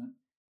Testament.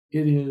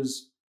 It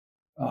is,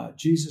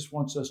 Jesus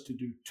wants us to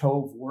do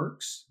Tov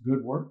works,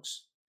 good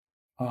works.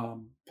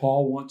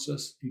 Paul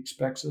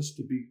expects us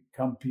to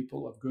become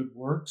people of good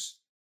works.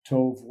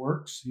 Tov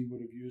works, he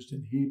would have used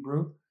in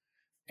Hebrew.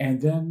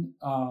 And then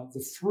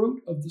the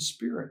fruit of the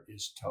Spirit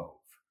is Tov.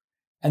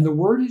 And the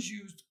word is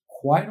used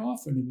quite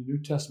often in the New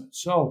Testament.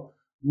 So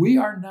we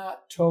are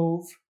not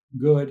Tov,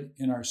 good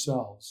in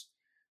ourselves,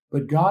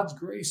 but God's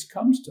grace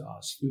comes to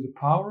us through the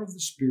power of the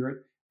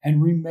Spirit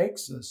and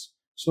remakes us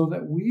so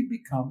that we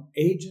become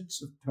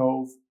agents of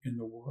Tov in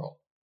the world.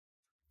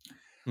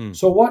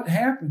 So what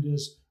happened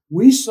is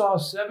we saw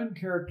 7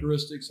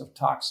 characteristics of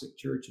toxic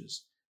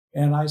churches.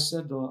 And I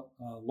said to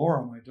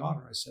Laura, my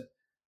daughter, I said,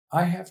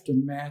 I have to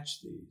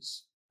match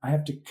these. I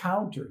have to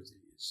counter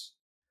these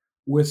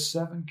with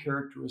 7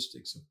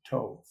 characteristics of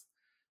Tov.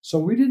 So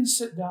we didn't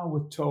sit down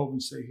with Tov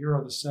and say, here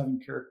are the 7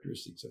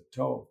 characteristics of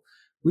Tov.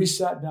 We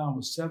sat down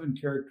with 7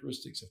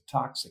 characteristics of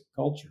toxic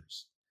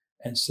cultures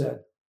and said,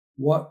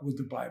 what would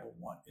the Bible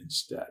want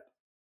instead?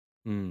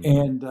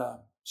 And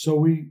so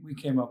we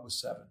came up with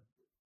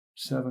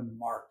 7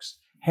 marks,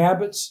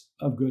 habits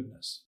of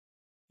goodness.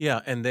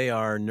 Yeah, and they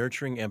are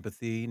nurturing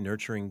empathy,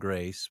 nurturing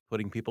grace,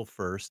 putting people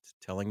first,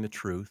 telling the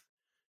truth,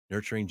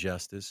 nurturing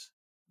justice,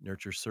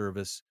 nurture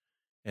service,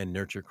 and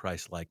nurture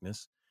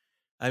Christ-likeness.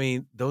 I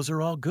mean, those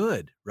are all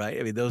good, right?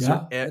 I mean, those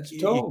are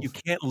you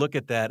can't look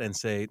at that and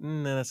say,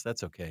 no,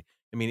 that's okay.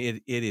 I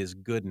mean, it is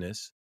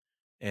goodness,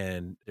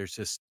 and there's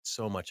just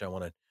so much I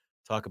want to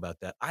talk about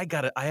that. I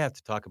have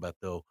to talk about,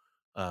 though.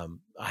 I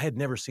had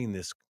never seen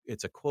this.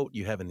 It's a quote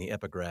you have in the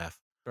epigraph,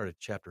 started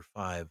chapter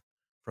 5,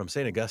 from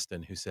St.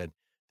 Augustine, who said,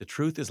 the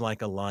truth is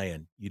like a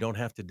lion. You don't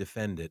have to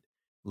defend it.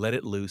 Let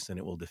it loose and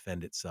it will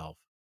defend itself.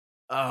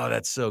 Oh,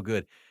 that's so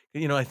good.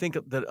 I think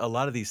that a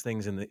lot of these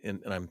things and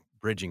I'm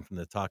bridging from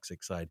the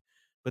toxic side,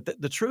 but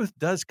the truth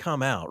does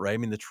come out, right? I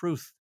mean, the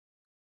truth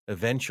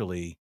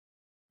eventually,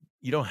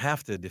 you don't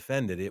have to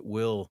defend it. It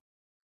will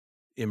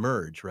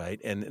emerge,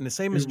 right? And the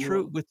same is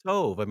true with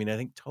Tov. I mean, I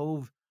think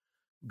Tov,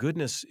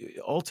 goodness,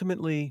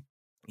 ultimately,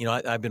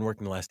 I've been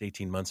working the last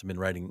 18 months. I've been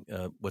writing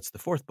what's the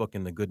 4th book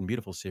in the Good and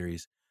Beautiful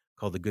series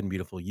called The Good and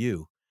Beautiful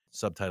You.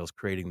 Subtitles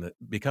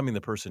becoming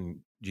the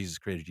person Jesus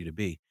created you to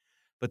be.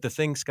 But the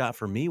thing, Scott,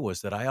 for me was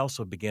that I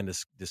also began to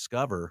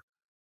discover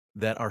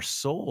that our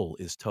soul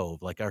is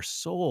Tov. Like our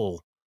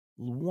soul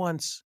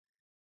wants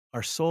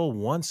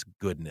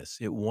goodness.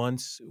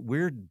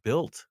 We're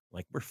built,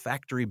 like we're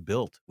factory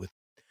built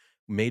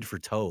made for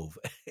Tov.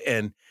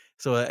 And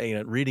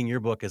so, reading your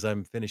book as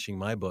I'm finishing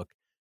my book,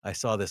 I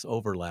saw this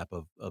overlap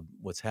of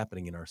what's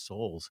happening in our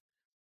souls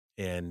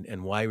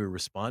and why we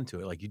respond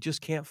to it. Like you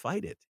just can't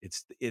fight it.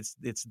 It's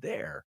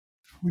there.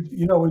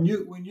 When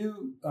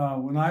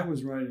I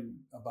was writing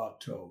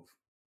about Tov,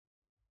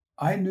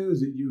 I knew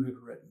that you had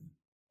written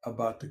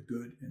about the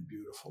good and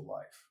beautiful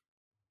life.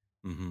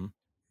 Mm-hmm.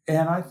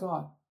 And I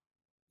thought,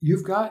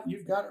 you've got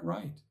it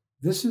right.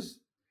 This is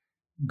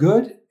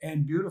good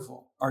and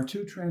beautiful are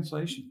 2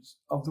 translations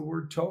of the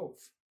word Tov.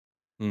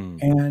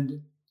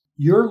 And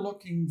you're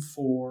looking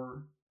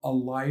for a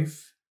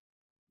life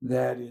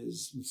that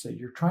is, let's say,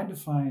 you're trying to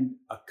find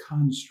a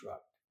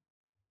construct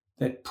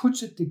that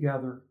puts it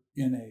together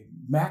in a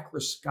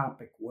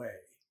macroscopic way.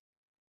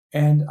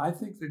 And I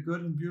think the good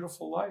and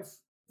beautiful life,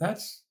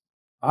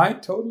 I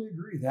totally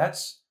agree.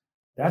 That's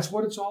That's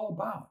what it's all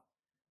about.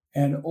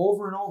 And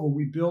over,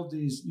 we build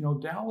these,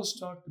 Dallas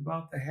talked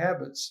about the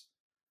habits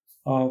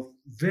of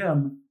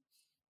VIM,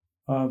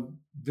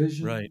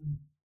 vision, right.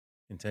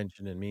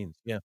 Intention and means.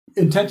 Yeah.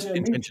 intention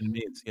and means. Intention and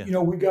means. Yeah.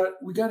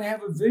 We got to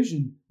have a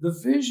vision. The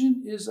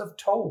vision is of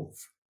Tov.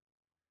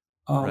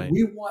 Right.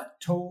 We want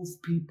Tov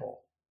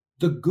people.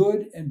 The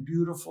good and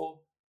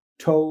beautiful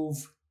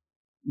Tov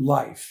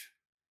life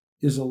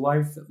is a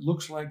life that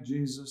looks like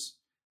Jesus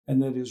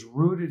and that is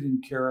rooted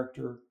in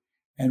character.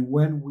 And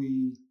when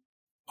we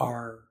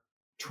are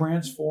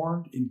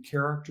transformed in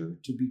character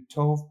to be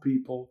Tov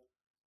people,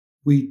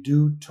 we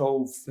do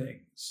Tov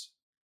things.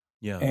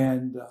 Yeah.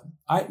 And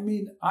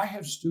I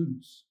have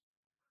students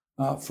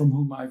from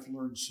whom I've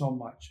learned so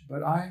much,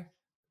 but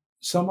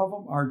some of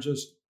them are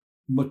just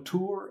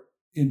mature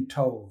in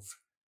Tov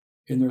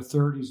in their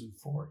 30s and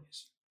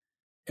 40s.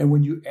 And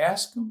when you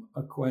ask them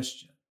a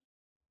question,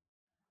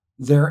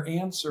 their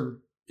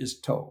answer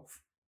is Tov.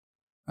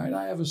 Right?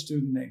 I have a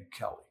student named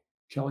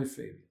Kelly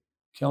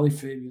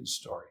Fabian's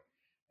story.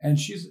 And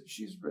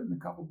she's written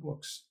a couple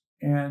books.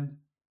 And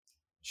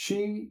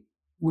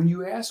when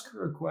you ask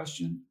her a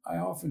question, I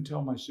often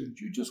tell my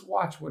students, you just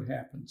watch what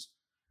happens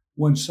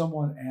when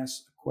someone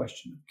asks a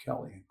question of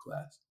Kelly in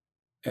class.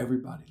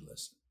 Everybody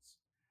listens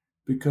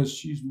because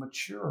she's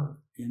mature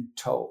in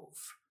Tov.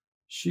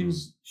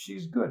 She's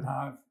good.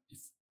 Now,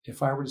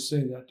 if I were to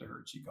say that to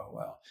her, she'd go,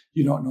 well,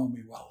 you don't know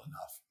me well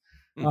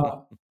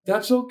enough.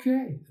 That's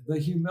okay. The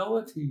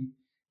humility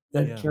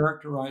that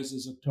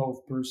characterizes a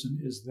Tov person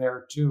is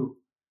there too.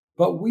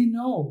 But we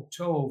know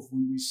Tov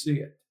when we see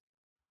it.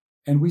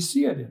 And we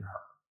see it in her.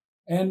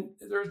 And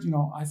there's,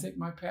 I think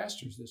my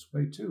pastor's this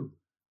way too.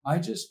 I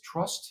just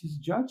trust his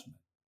judgment.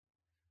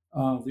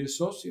 The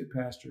associate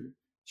pastor,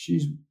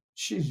 she's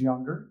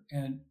younger,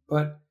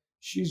 but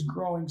she's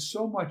growing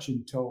so much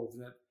in Tov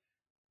that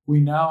we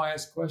now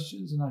ask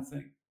questions, and I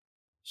think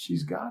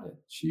she's got it.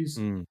 She's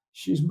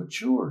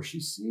mature. She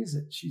sees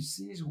it. She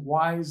sees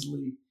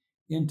wisely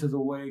into the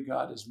way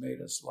God has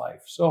made us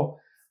life. So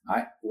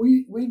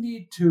we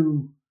need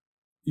to,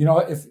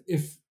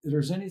 if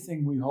there's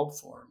anything we hope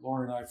for,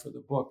 Laura and I, for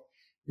the book,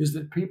 is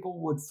that people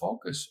would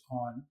focus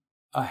on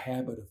a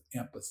habit of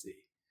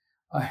empathy,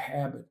 a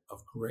habit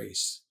of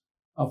grace,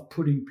 of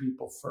putting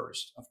people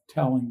first, of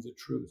telling the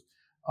truth,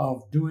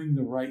 of doing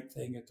the right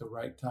thing at the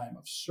right time,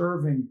 of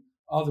serving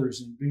others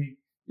and be,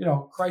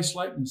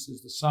 Christ-likeness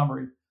is the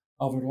summary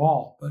of it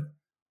all. But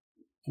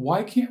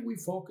why can't we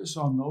focus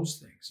on those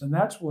things? And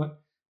that's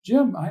what,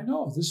 Jim, I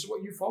know this is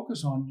what you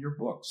focus on in your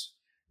books.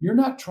 You're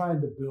not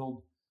trying to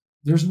build,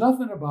 there's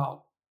nothing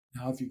about,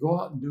 now if you go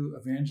out and do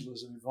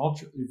evangelism,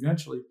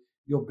 eventually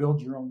you'll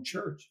build your own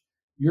church.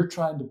 You're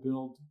trying to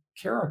build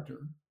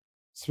character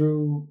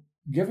through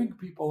giving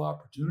people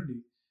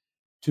opportunity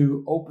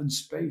to open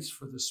space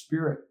for the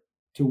Spirit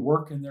to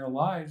work in their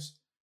lives.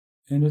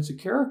 And it's a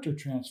character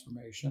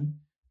transformation.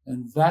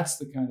 And that's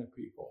the kind of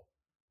people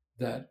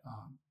that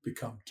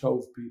become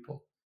Tov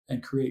people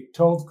and create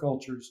Tov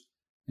cultures.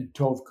 And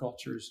Tov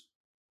cultures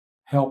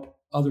help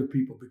other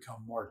people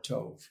become more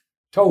Tov.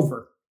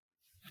 Tover.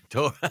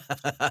 Tover.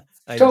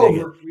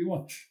 We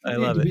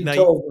need to be now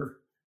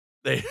Tover.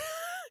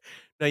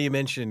 Now you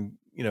mentioned,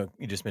 you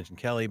just mentioned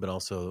Kelly, but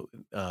also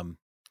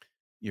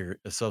your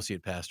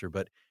associate pastor.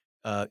 But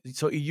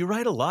so you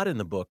write a lot in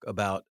the book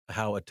about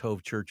how a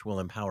Tov church will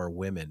empower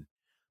women.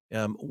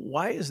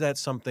 Why is that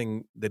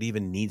something that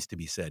even needs to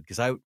be said? Because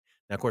now,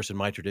 of course, in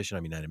my tradition,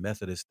 I'm United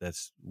Methodist.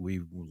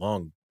 We've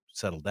long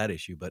settled that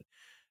issue. But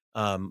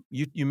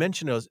you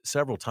mentioned those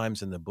several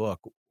times in the book.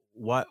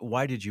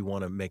 Why did you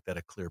want to make that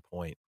a clear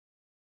point?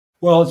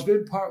 Well, it's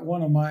been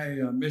one of my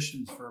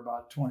missions for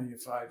about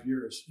 25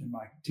 years in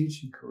my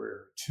teaching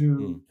career.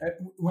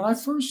 When I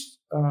first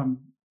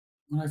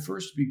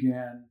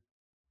began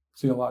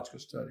theological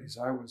studies,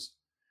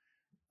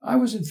 I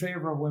was in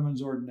favor of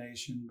women's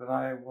ordination, but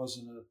I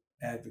wasn't an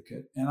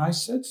advocate. And I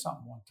said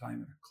something one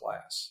time in a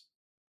class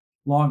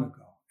long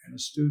ago, and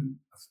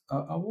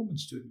a woman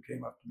student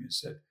came up to me and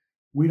said,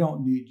 "We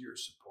don't need your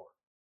support.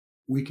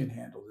 We can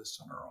handle this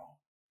on our own."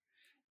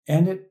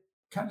 And it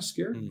kind of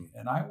scared me,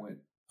 and I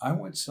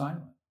went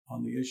silent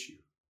on the issue.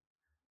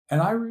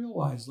 And I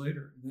realized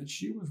later that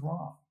she was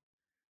wrong,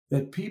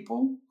 that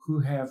people who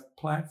have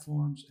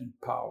platforms and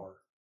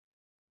power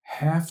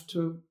have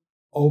to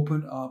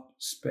open up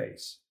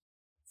space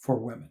for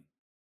women.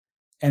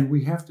 And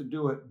we have to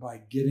do it by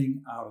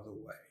getting out of the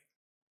way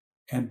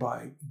and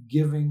by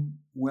giving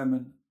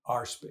women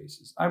our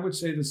spaces. I would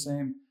say the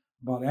same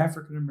about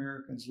African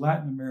Americans,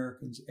 Latin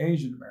Americans,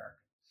 Asian Americans.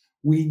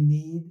 We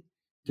need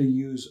to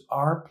use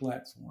our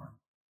platform,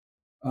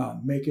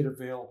 make it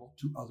available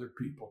to other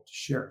people to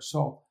share.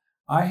 So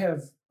I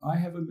have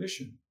a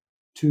mission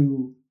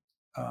to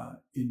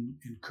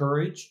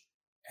encourage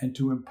and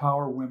to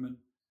empower women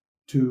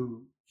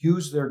to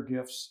use their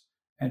gifts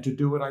and to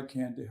do what I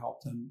can to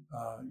help them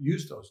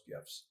use those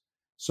gifts.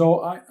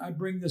 So I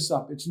bring this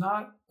up. It's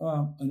not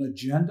an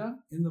agenda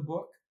in the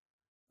book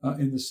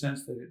in the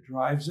sense that it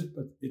drives it,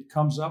 but it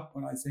comes up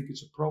when I think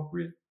it's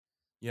appropriate.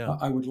 Yeah.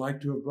 I would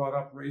like to have brought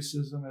up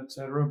racism, et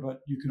cetera,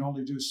 but you can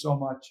only do so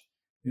much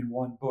in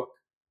one book.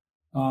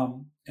 I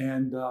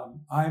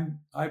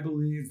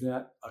believe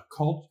that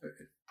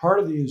part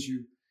of the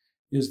issue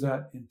is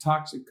that in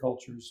toxic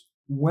cultures,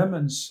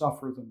 women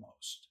suffer the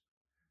most.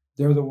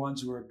 They're the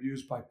ones who are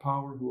abused by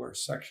power, who are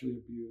sexually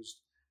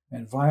abused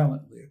and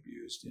violently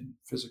abused in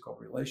physical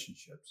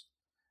relationships.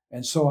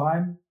 And so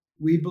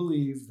we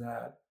believe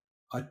that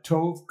a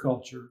Tov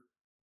culture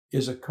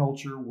is a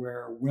culture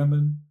where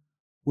women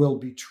will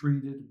be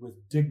treated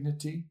with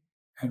dignity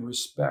and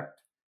respect,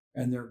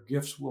 and their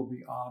gifts will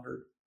be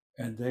honored,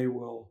 and they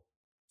will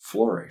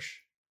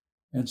flourish.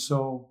 And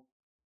so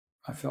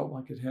I felt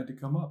like it had to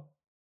come up.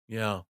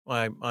 Yeah.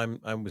 I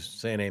was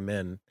saying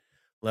amen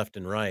left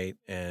and right,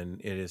 and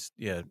it is,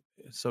 yeah,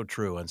 it's so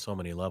true on so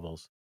many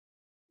levels.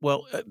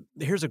 Well,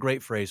 here's a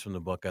great phrase from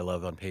the book I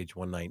love on page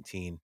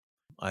 119.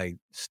 I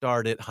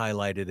starred it,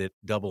 highlighted it,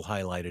 double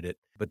highlighted it.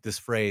 But this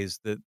phrase,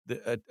 a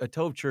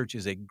Tove church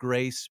is a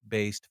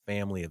grace-based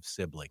family of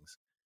siblings.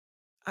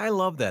 I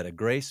love that, a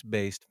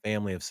grace-based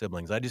family of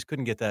siblings. I just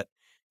couldn't get that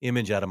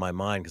image out of my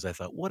mind because I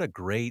thought, what a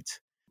great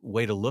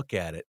way to look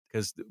at it.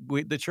 Because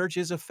the church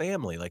is a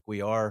family, like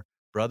we are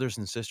brothers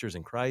and sisters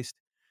in Christ.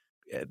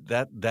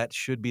 That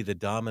should be the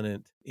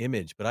dominant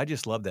image. But I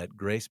just love that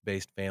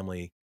grace-based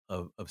family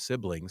of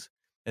siblings.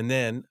 And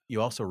then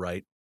you also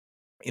write,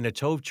 in a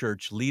Tove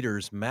church,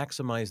 leaders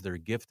maximize their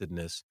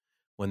giftedness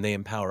when they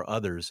empower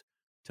others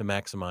to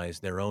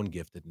maximize their own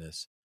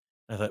giftedness.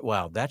 I thought,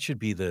 wow, that should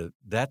be the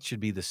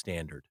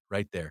standard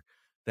right there.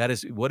 That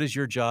is, what is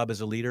your job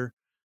as a leader?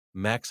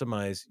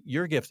 Maximize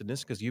your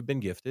giftedness because you've been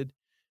gifted,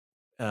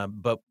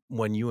 but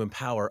when you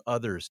empower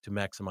others to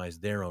maximize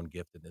their own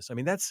giftedness, I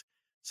mean, that's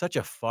such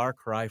a far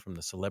cry from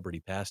the celebrity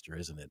pastor,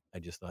 isn't it? I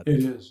just thought,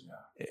 It is,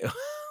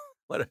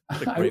 what a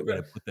yeah. great way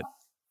to put that.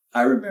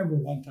 I remember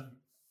one time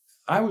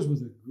I was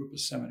with a group of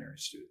seminary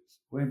students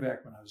way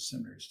back when I was a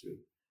seminary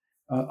student.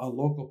 A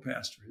local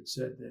pastor had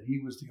said that he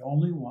was the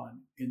only one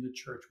in the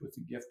church with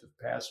the gift of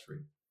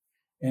pastoring.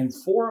 And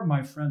four of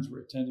my friends were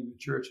attending the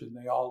church, and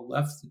they all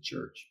left the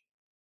church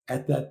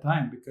at that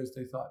time because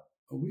they thought,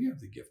 oh, we have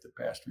the gift of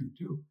pastoring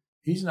too.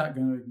 He's not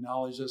going to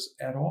acknowledge us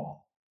at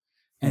all.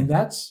 And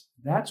that's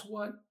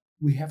what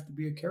we have to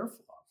be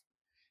careful of,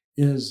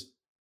 is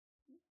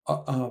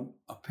a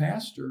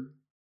pastor,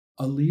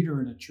 a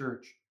leader in a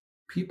church,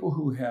 people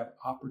who have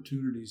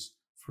opportunities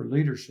for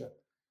leadership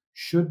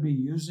should be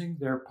using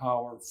their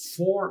power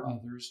for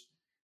others,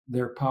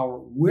 their power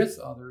with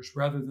others,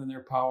 rather than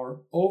their power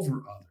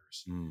over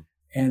others. Mm.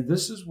 And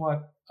this is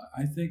what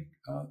I think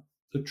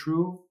the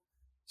true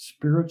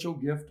spiritual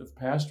gift of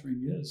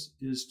pastoring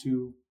is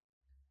to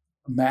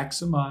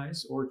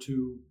maximize or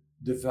to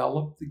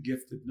develop the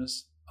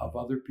giftedness of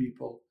other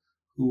people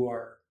who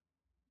are,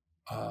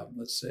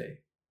 let's say,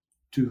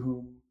 to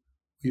whom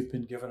we've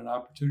been given an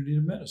opportunity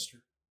to minister.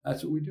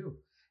 That's what we do.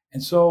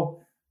 And so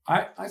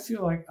I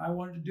feel like I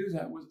wanted to do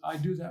that I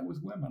do that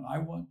with women. I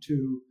want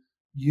to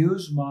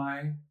use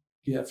my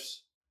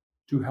gifts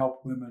to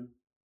help women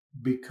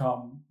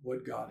become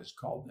what God has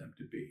called them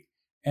to be.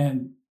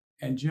 And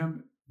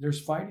Jim,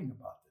 there's fighting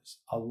about this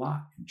a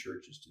lot in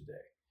churches today.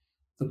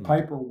 The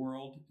Piper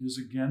world is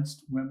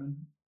against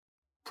women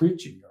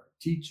preaching or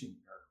teaching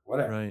or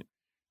whatever. Right.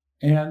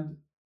 And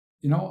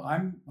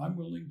I'm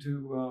willing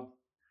to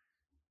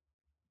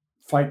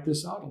fight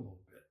this out a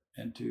little bit,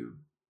 and to,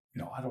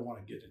 I don't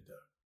want to get into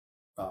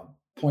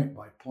point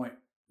by point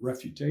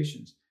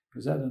refutations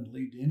because that doesn't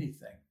lead to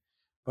anything.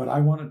 But I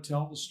want to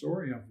tell the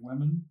story of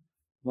women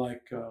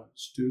like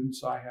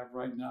students I have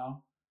right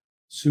now,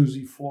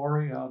 Susie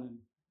Flory out in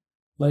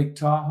Lake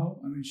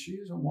Tahoe. I mean, she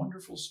is a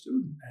wonderful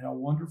student and a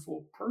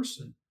wonderful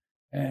person,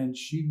 and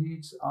she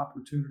needs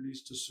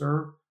opportunities to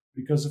serve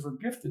because of her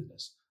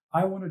giftedness.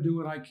 I want to do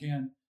what I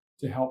can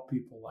to help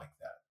people like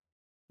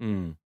that.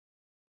 Mm.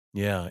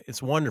 Yeah,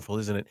 it's wonderful,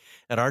 isn't it?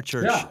 At our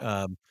church,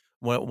 Yeah.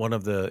 one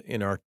of the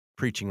in our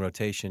preaching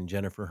rotation,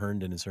 Jennifer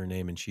Herndon is her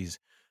name, and she's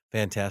a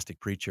fantastic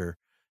preacher,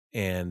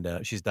 and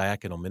she's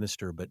diaconal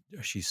minister, but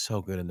she's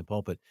so good in the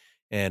pulpit.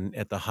 And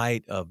at the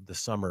height of the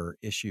summer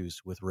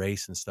issues with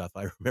race and stuff,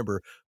 I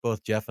remember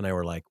both Jeff and I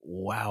were like,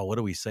 "Wow, what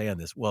do we say on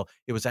this?" Well,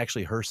 it was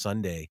actually her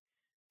Sunday,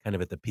 kind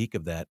of at the peak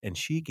of that, and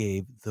she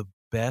gave the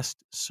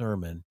best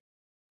sermon.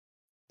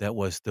 That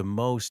was the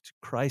most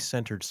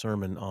Christ-centered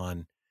sermon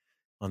on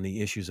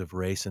the issues of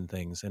race and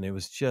things, and it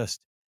was just,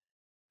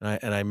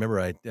 and I remember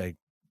I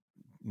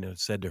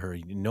said to her,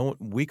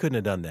 we couldn't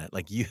have done that.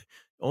 Like,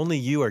 only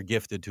you are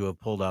gifted to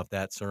have pulled off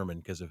that sermon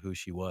because of who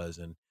she was,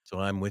 and so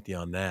I'm with you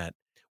on that.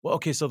 Well,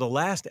 okay, so the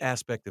last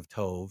aspect of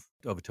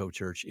a Tove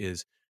church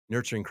is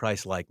nurturing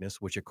Christ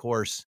likeness, which of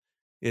course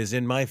is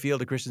in my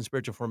field of Christian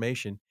spiritual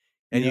formation.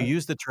 And you Yeah.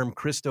 use the term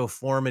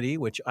Christoformity,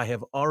 which I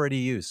have already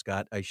used,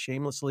 Scott. I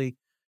shamelessly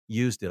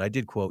used it. I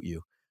did quote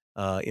you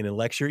in a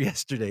lecture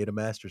yesterday at a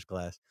master's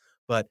class.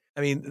 But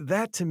I mean,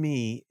 that to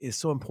me is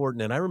so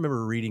important. And I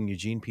remember reading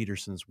Eugene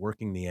Peterson's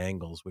Working the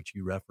Angles, which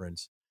you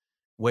reference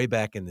way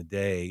back in the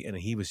day. And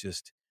he was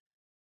just,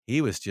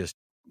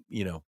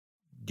 you know,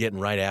 getting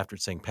right after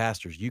it, saying,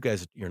 "Pastors, you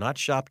guys, you're not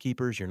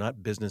shopkeepers, you're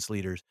not business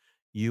leaders,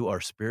 you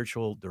are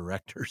spiritual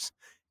directors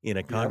in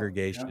a Yep.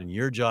 congregation, Yep. and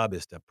your job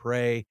is to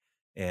pray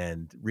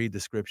and read the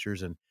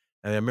scriptures." And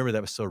I remember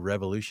that was so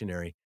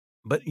revolutionary.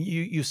 But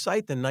you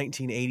cite the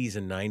 1980s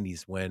and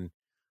 90s when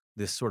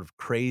this sort of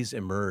craze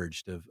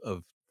emerged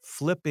of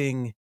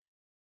flipping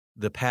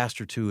the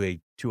pastor to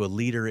a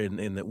leader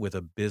with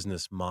a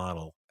business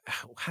model.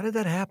 How did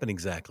that happen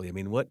exactly? I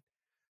mean,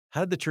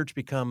 how did the church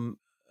become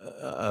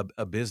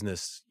a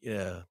business,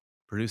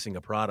 producing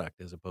a product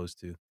as opposed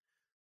to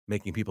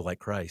making people like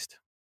Christ?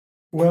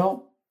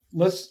 Well,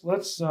 let's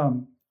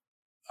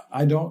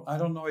I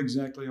don't know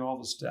exactly all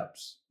the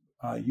steps.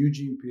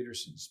 Eugene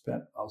Peterson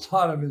spent a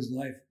lot of his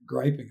life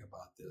griping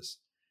about this,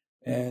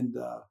 and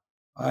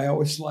I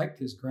always liked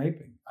his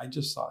griping. I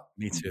just thought,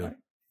 Me too.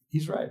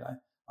 he's right.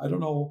 I don't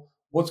know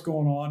what's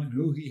going on and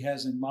who he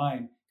has in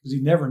mind because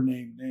he never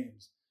named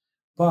names.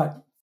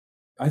 But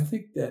I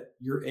think that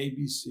your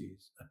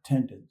ABCs,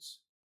 attendance,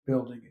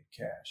 building, and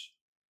cash,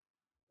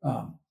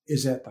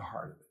 is at the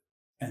heart of it.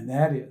 And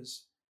that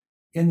is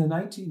in the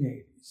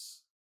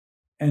 1980s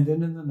and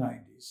then in the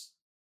 90s,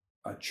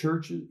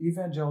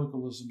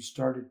 evangelicalism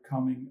started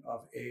coming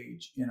of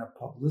age in a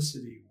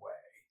publicity way,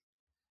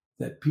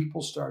 that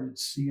people started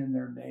seeing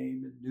their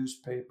name in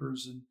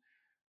newspapers and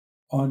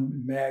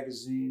on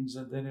magazines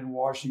and then in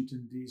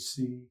Washington,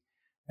 D.C.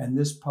 And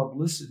this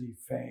publicity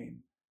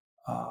fame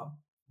uh,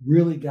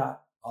 really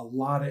got a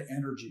lot of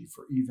energy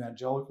for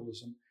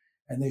evangelicalism.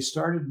 And they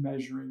started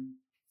measuring,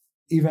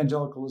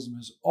 evangelicalism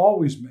has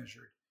always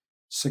measured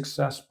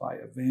success by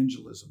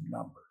evangelism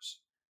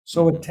numbers.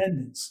 So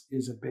attendance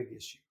is a big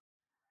issue.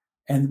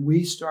 And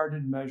we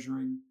started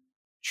measuring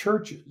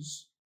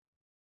churches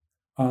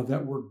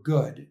that were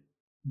good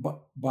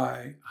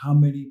by how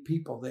many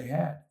people they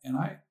had. And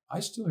I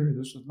still hear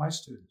this with my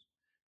students.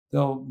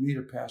 They'll meet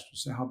a pastor and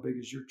say, "How big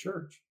is your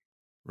church?"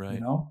 Right.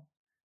 You know,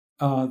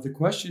 the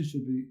question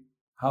should be,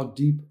 how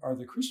deep are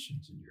the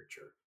Christians in your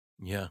church?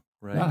 Yeah.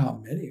 Right. Not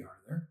how many are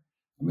there.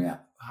 I mean,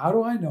 how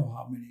do I know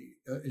how many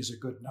is a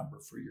good number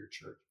for your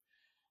church?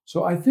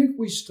 So I think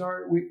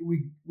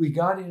we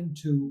got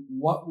into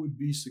what would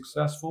be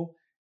successful.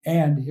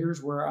 And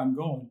here's where I'm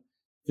going,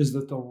 is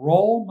that the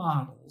role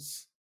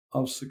models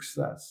of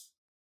success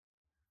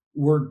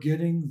were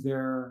getting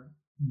their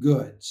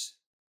goods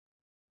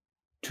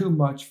too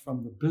much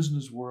from the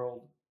business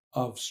world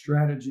of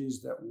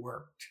strategies that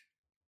worked.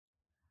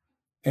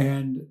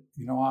 And,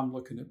 I'm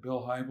looking at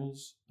Bill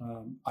Hybels.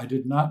 I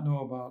did not know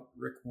about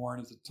Rick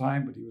Warren at the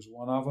time, but he was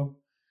one of them.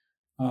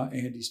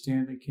 Andy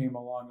Stanley came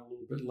along a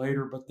little bit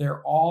later, but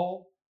they're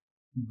all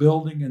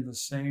building in the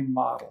same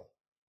model.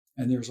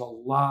 And there's a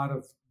lot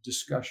of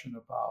discussion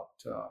about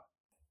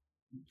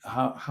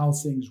how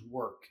things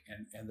work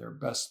and their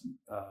best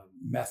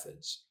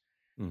methods.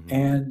 Mm-hmm.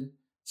 And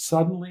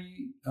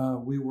suddenly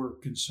we were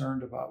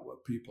concerned about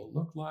what people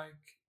look like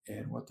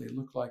and what they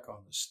look like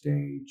on the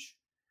stage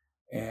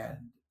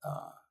and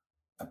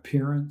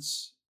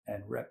appearance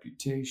and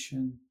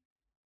reputation.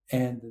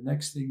 And the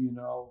next thing you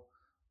know,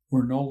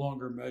 we're no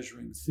longer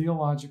measuring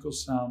theological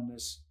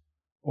soundness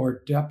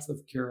or depth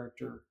of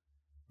character,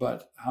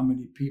 but how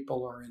many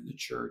people are in the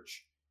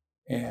church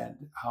and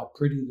how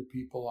pretty the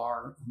people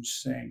are who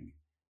sing.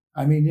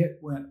 I mean, it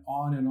went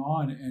on,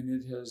 and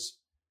it has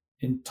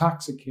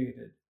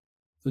intoxicated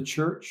the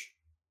church,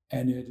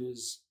 and it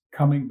is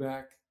coming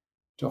back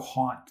to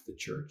haunt the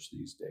church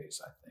these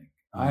days, I think.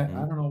 Mm-hmm.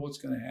 I don't know what's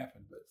going to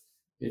happen, but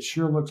it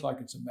sure looks like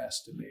it's a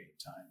mess to me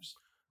at times.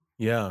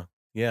 Yeah.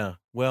 Yeah.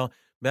 Well,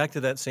 back to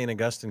that St.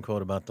 Augustine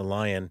quote about the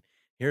lion.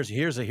 Here's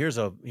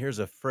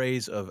a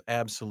phrase of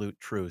absolute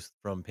truth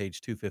from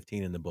page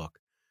 215 in the book.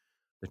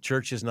 The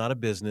church is not a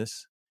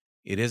business.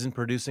 It isn't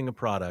producing a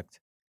product,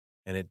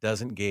 and it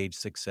doesn't gauge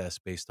success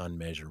based on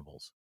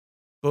measurables.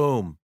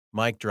 Boom,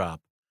 mic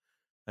drop.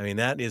 I mean,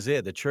 that is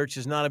it. The church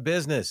is not a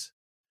business.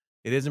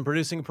 It isn't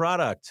producing a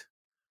product.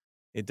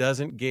 It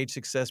doesn't gauge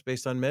success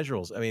based on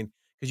measurables. I mean,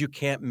 because you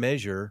can't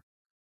measure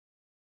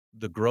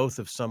the growth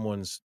of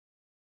someone's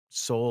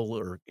soul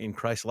or in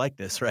Christ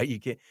likeness, right? You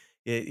can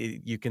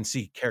you can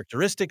see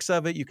characteristics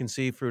of it. You can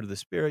see fruit of the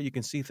Spirit. You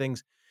can see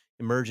things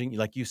emerging.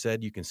 Like you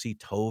said, you can see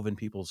tov in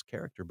people's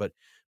character, but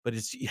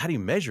it's, how do you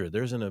measure it?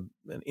 There isn't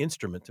an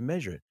instrument to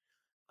measure it.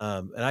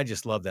 And I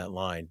just love that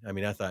line. I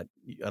mean, I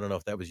don't know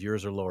if that was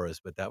yours or Laura's,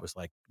 but that was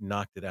like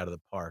knocked it out of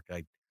the park.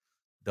 I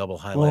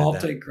double Well, highlighted I'll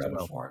that take as credit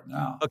well. for it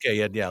now. Okay,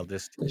 yeah, I'll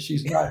just.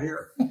 She's not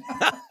here.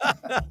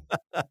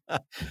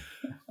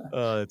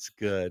 Oh, it's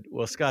good.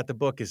 Well, Scott, the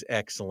book is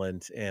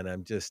excellent, and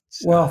I'm just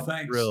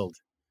Thanks. thrilled.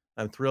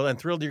 I'm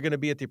thrilled you're going to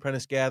be at the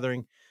Apprentice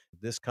Gathering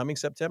this coming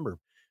September.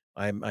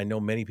 I know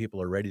many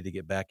people are ready to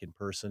get back in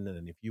person,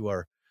 and if you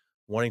are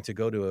wanting to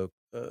go to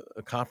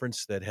a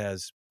conference that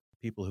has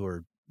people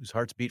whose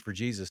hearts beat for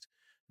Jesus,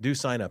 do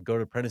sign up. Go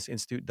to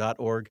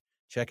apprenticeinstitute.org.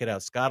 Check it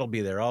out. Scott will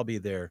be there. I'll be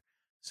there.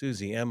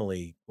 Susie,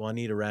 Emily,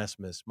 Juanita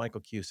Rasmus,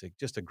 Michael Cusick,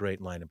 just a great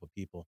lineup of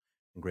people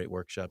and great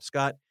workshops.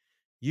 Scott,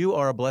 you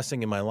are a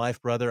blessing in my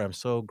life, brother. I'm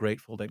so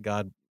grateful that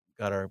God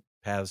got our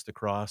paths to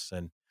cross,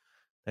 and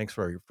Thanks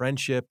for your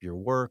friendship, your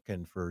work,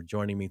 and for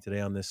joining me today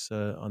on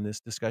this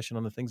discussion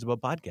on the Things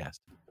Above podcast.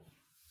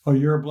 Oh,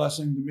 you're a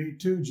blessing to me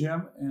too,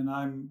 Jim, and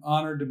I'm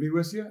honored to be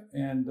with you,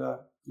 and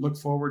look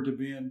forward to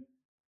being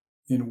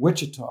in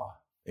Wichita.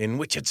 In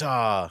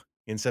Wichita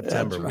in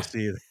September. Right. We'll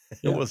see you.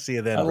 Yeah. We'll see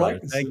you then, I brother.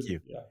 like Thank you.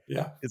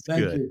 Yeah. It's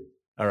Thank good. you.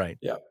 All right.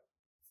 Yeah.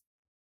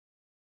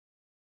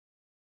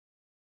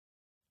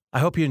 I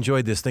hope you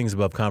enjoyed this Things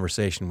Above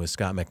conversation with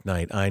Scot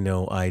McKnight. I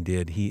know I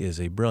did. He is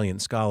a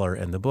brilliant scholar,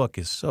 and the book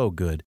is so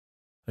good.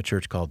 A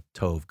Church Called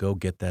Tov. Go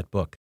get that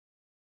book.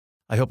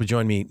 I hope you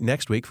join me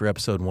next week for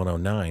episode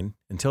 109.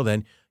 Until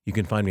then, you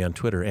can find me on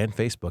Twitter and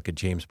Facebook at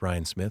James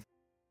Bryan Smith,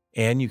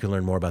 and you can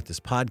learn more about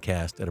this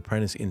podcast at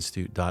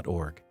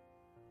apprenticeinstitute.org.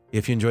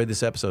 If you enjoyed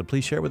this episode,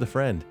 please share it with a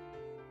friend,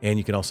 and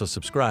you can also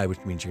subscribe,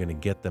 which means you're going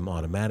to get them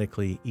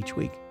automatically each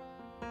week.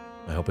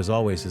 My hope, as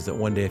always, is that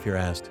one day if you're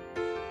asked,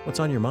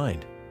 what's on your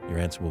mind? Your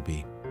answer will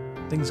be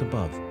Things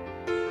Above.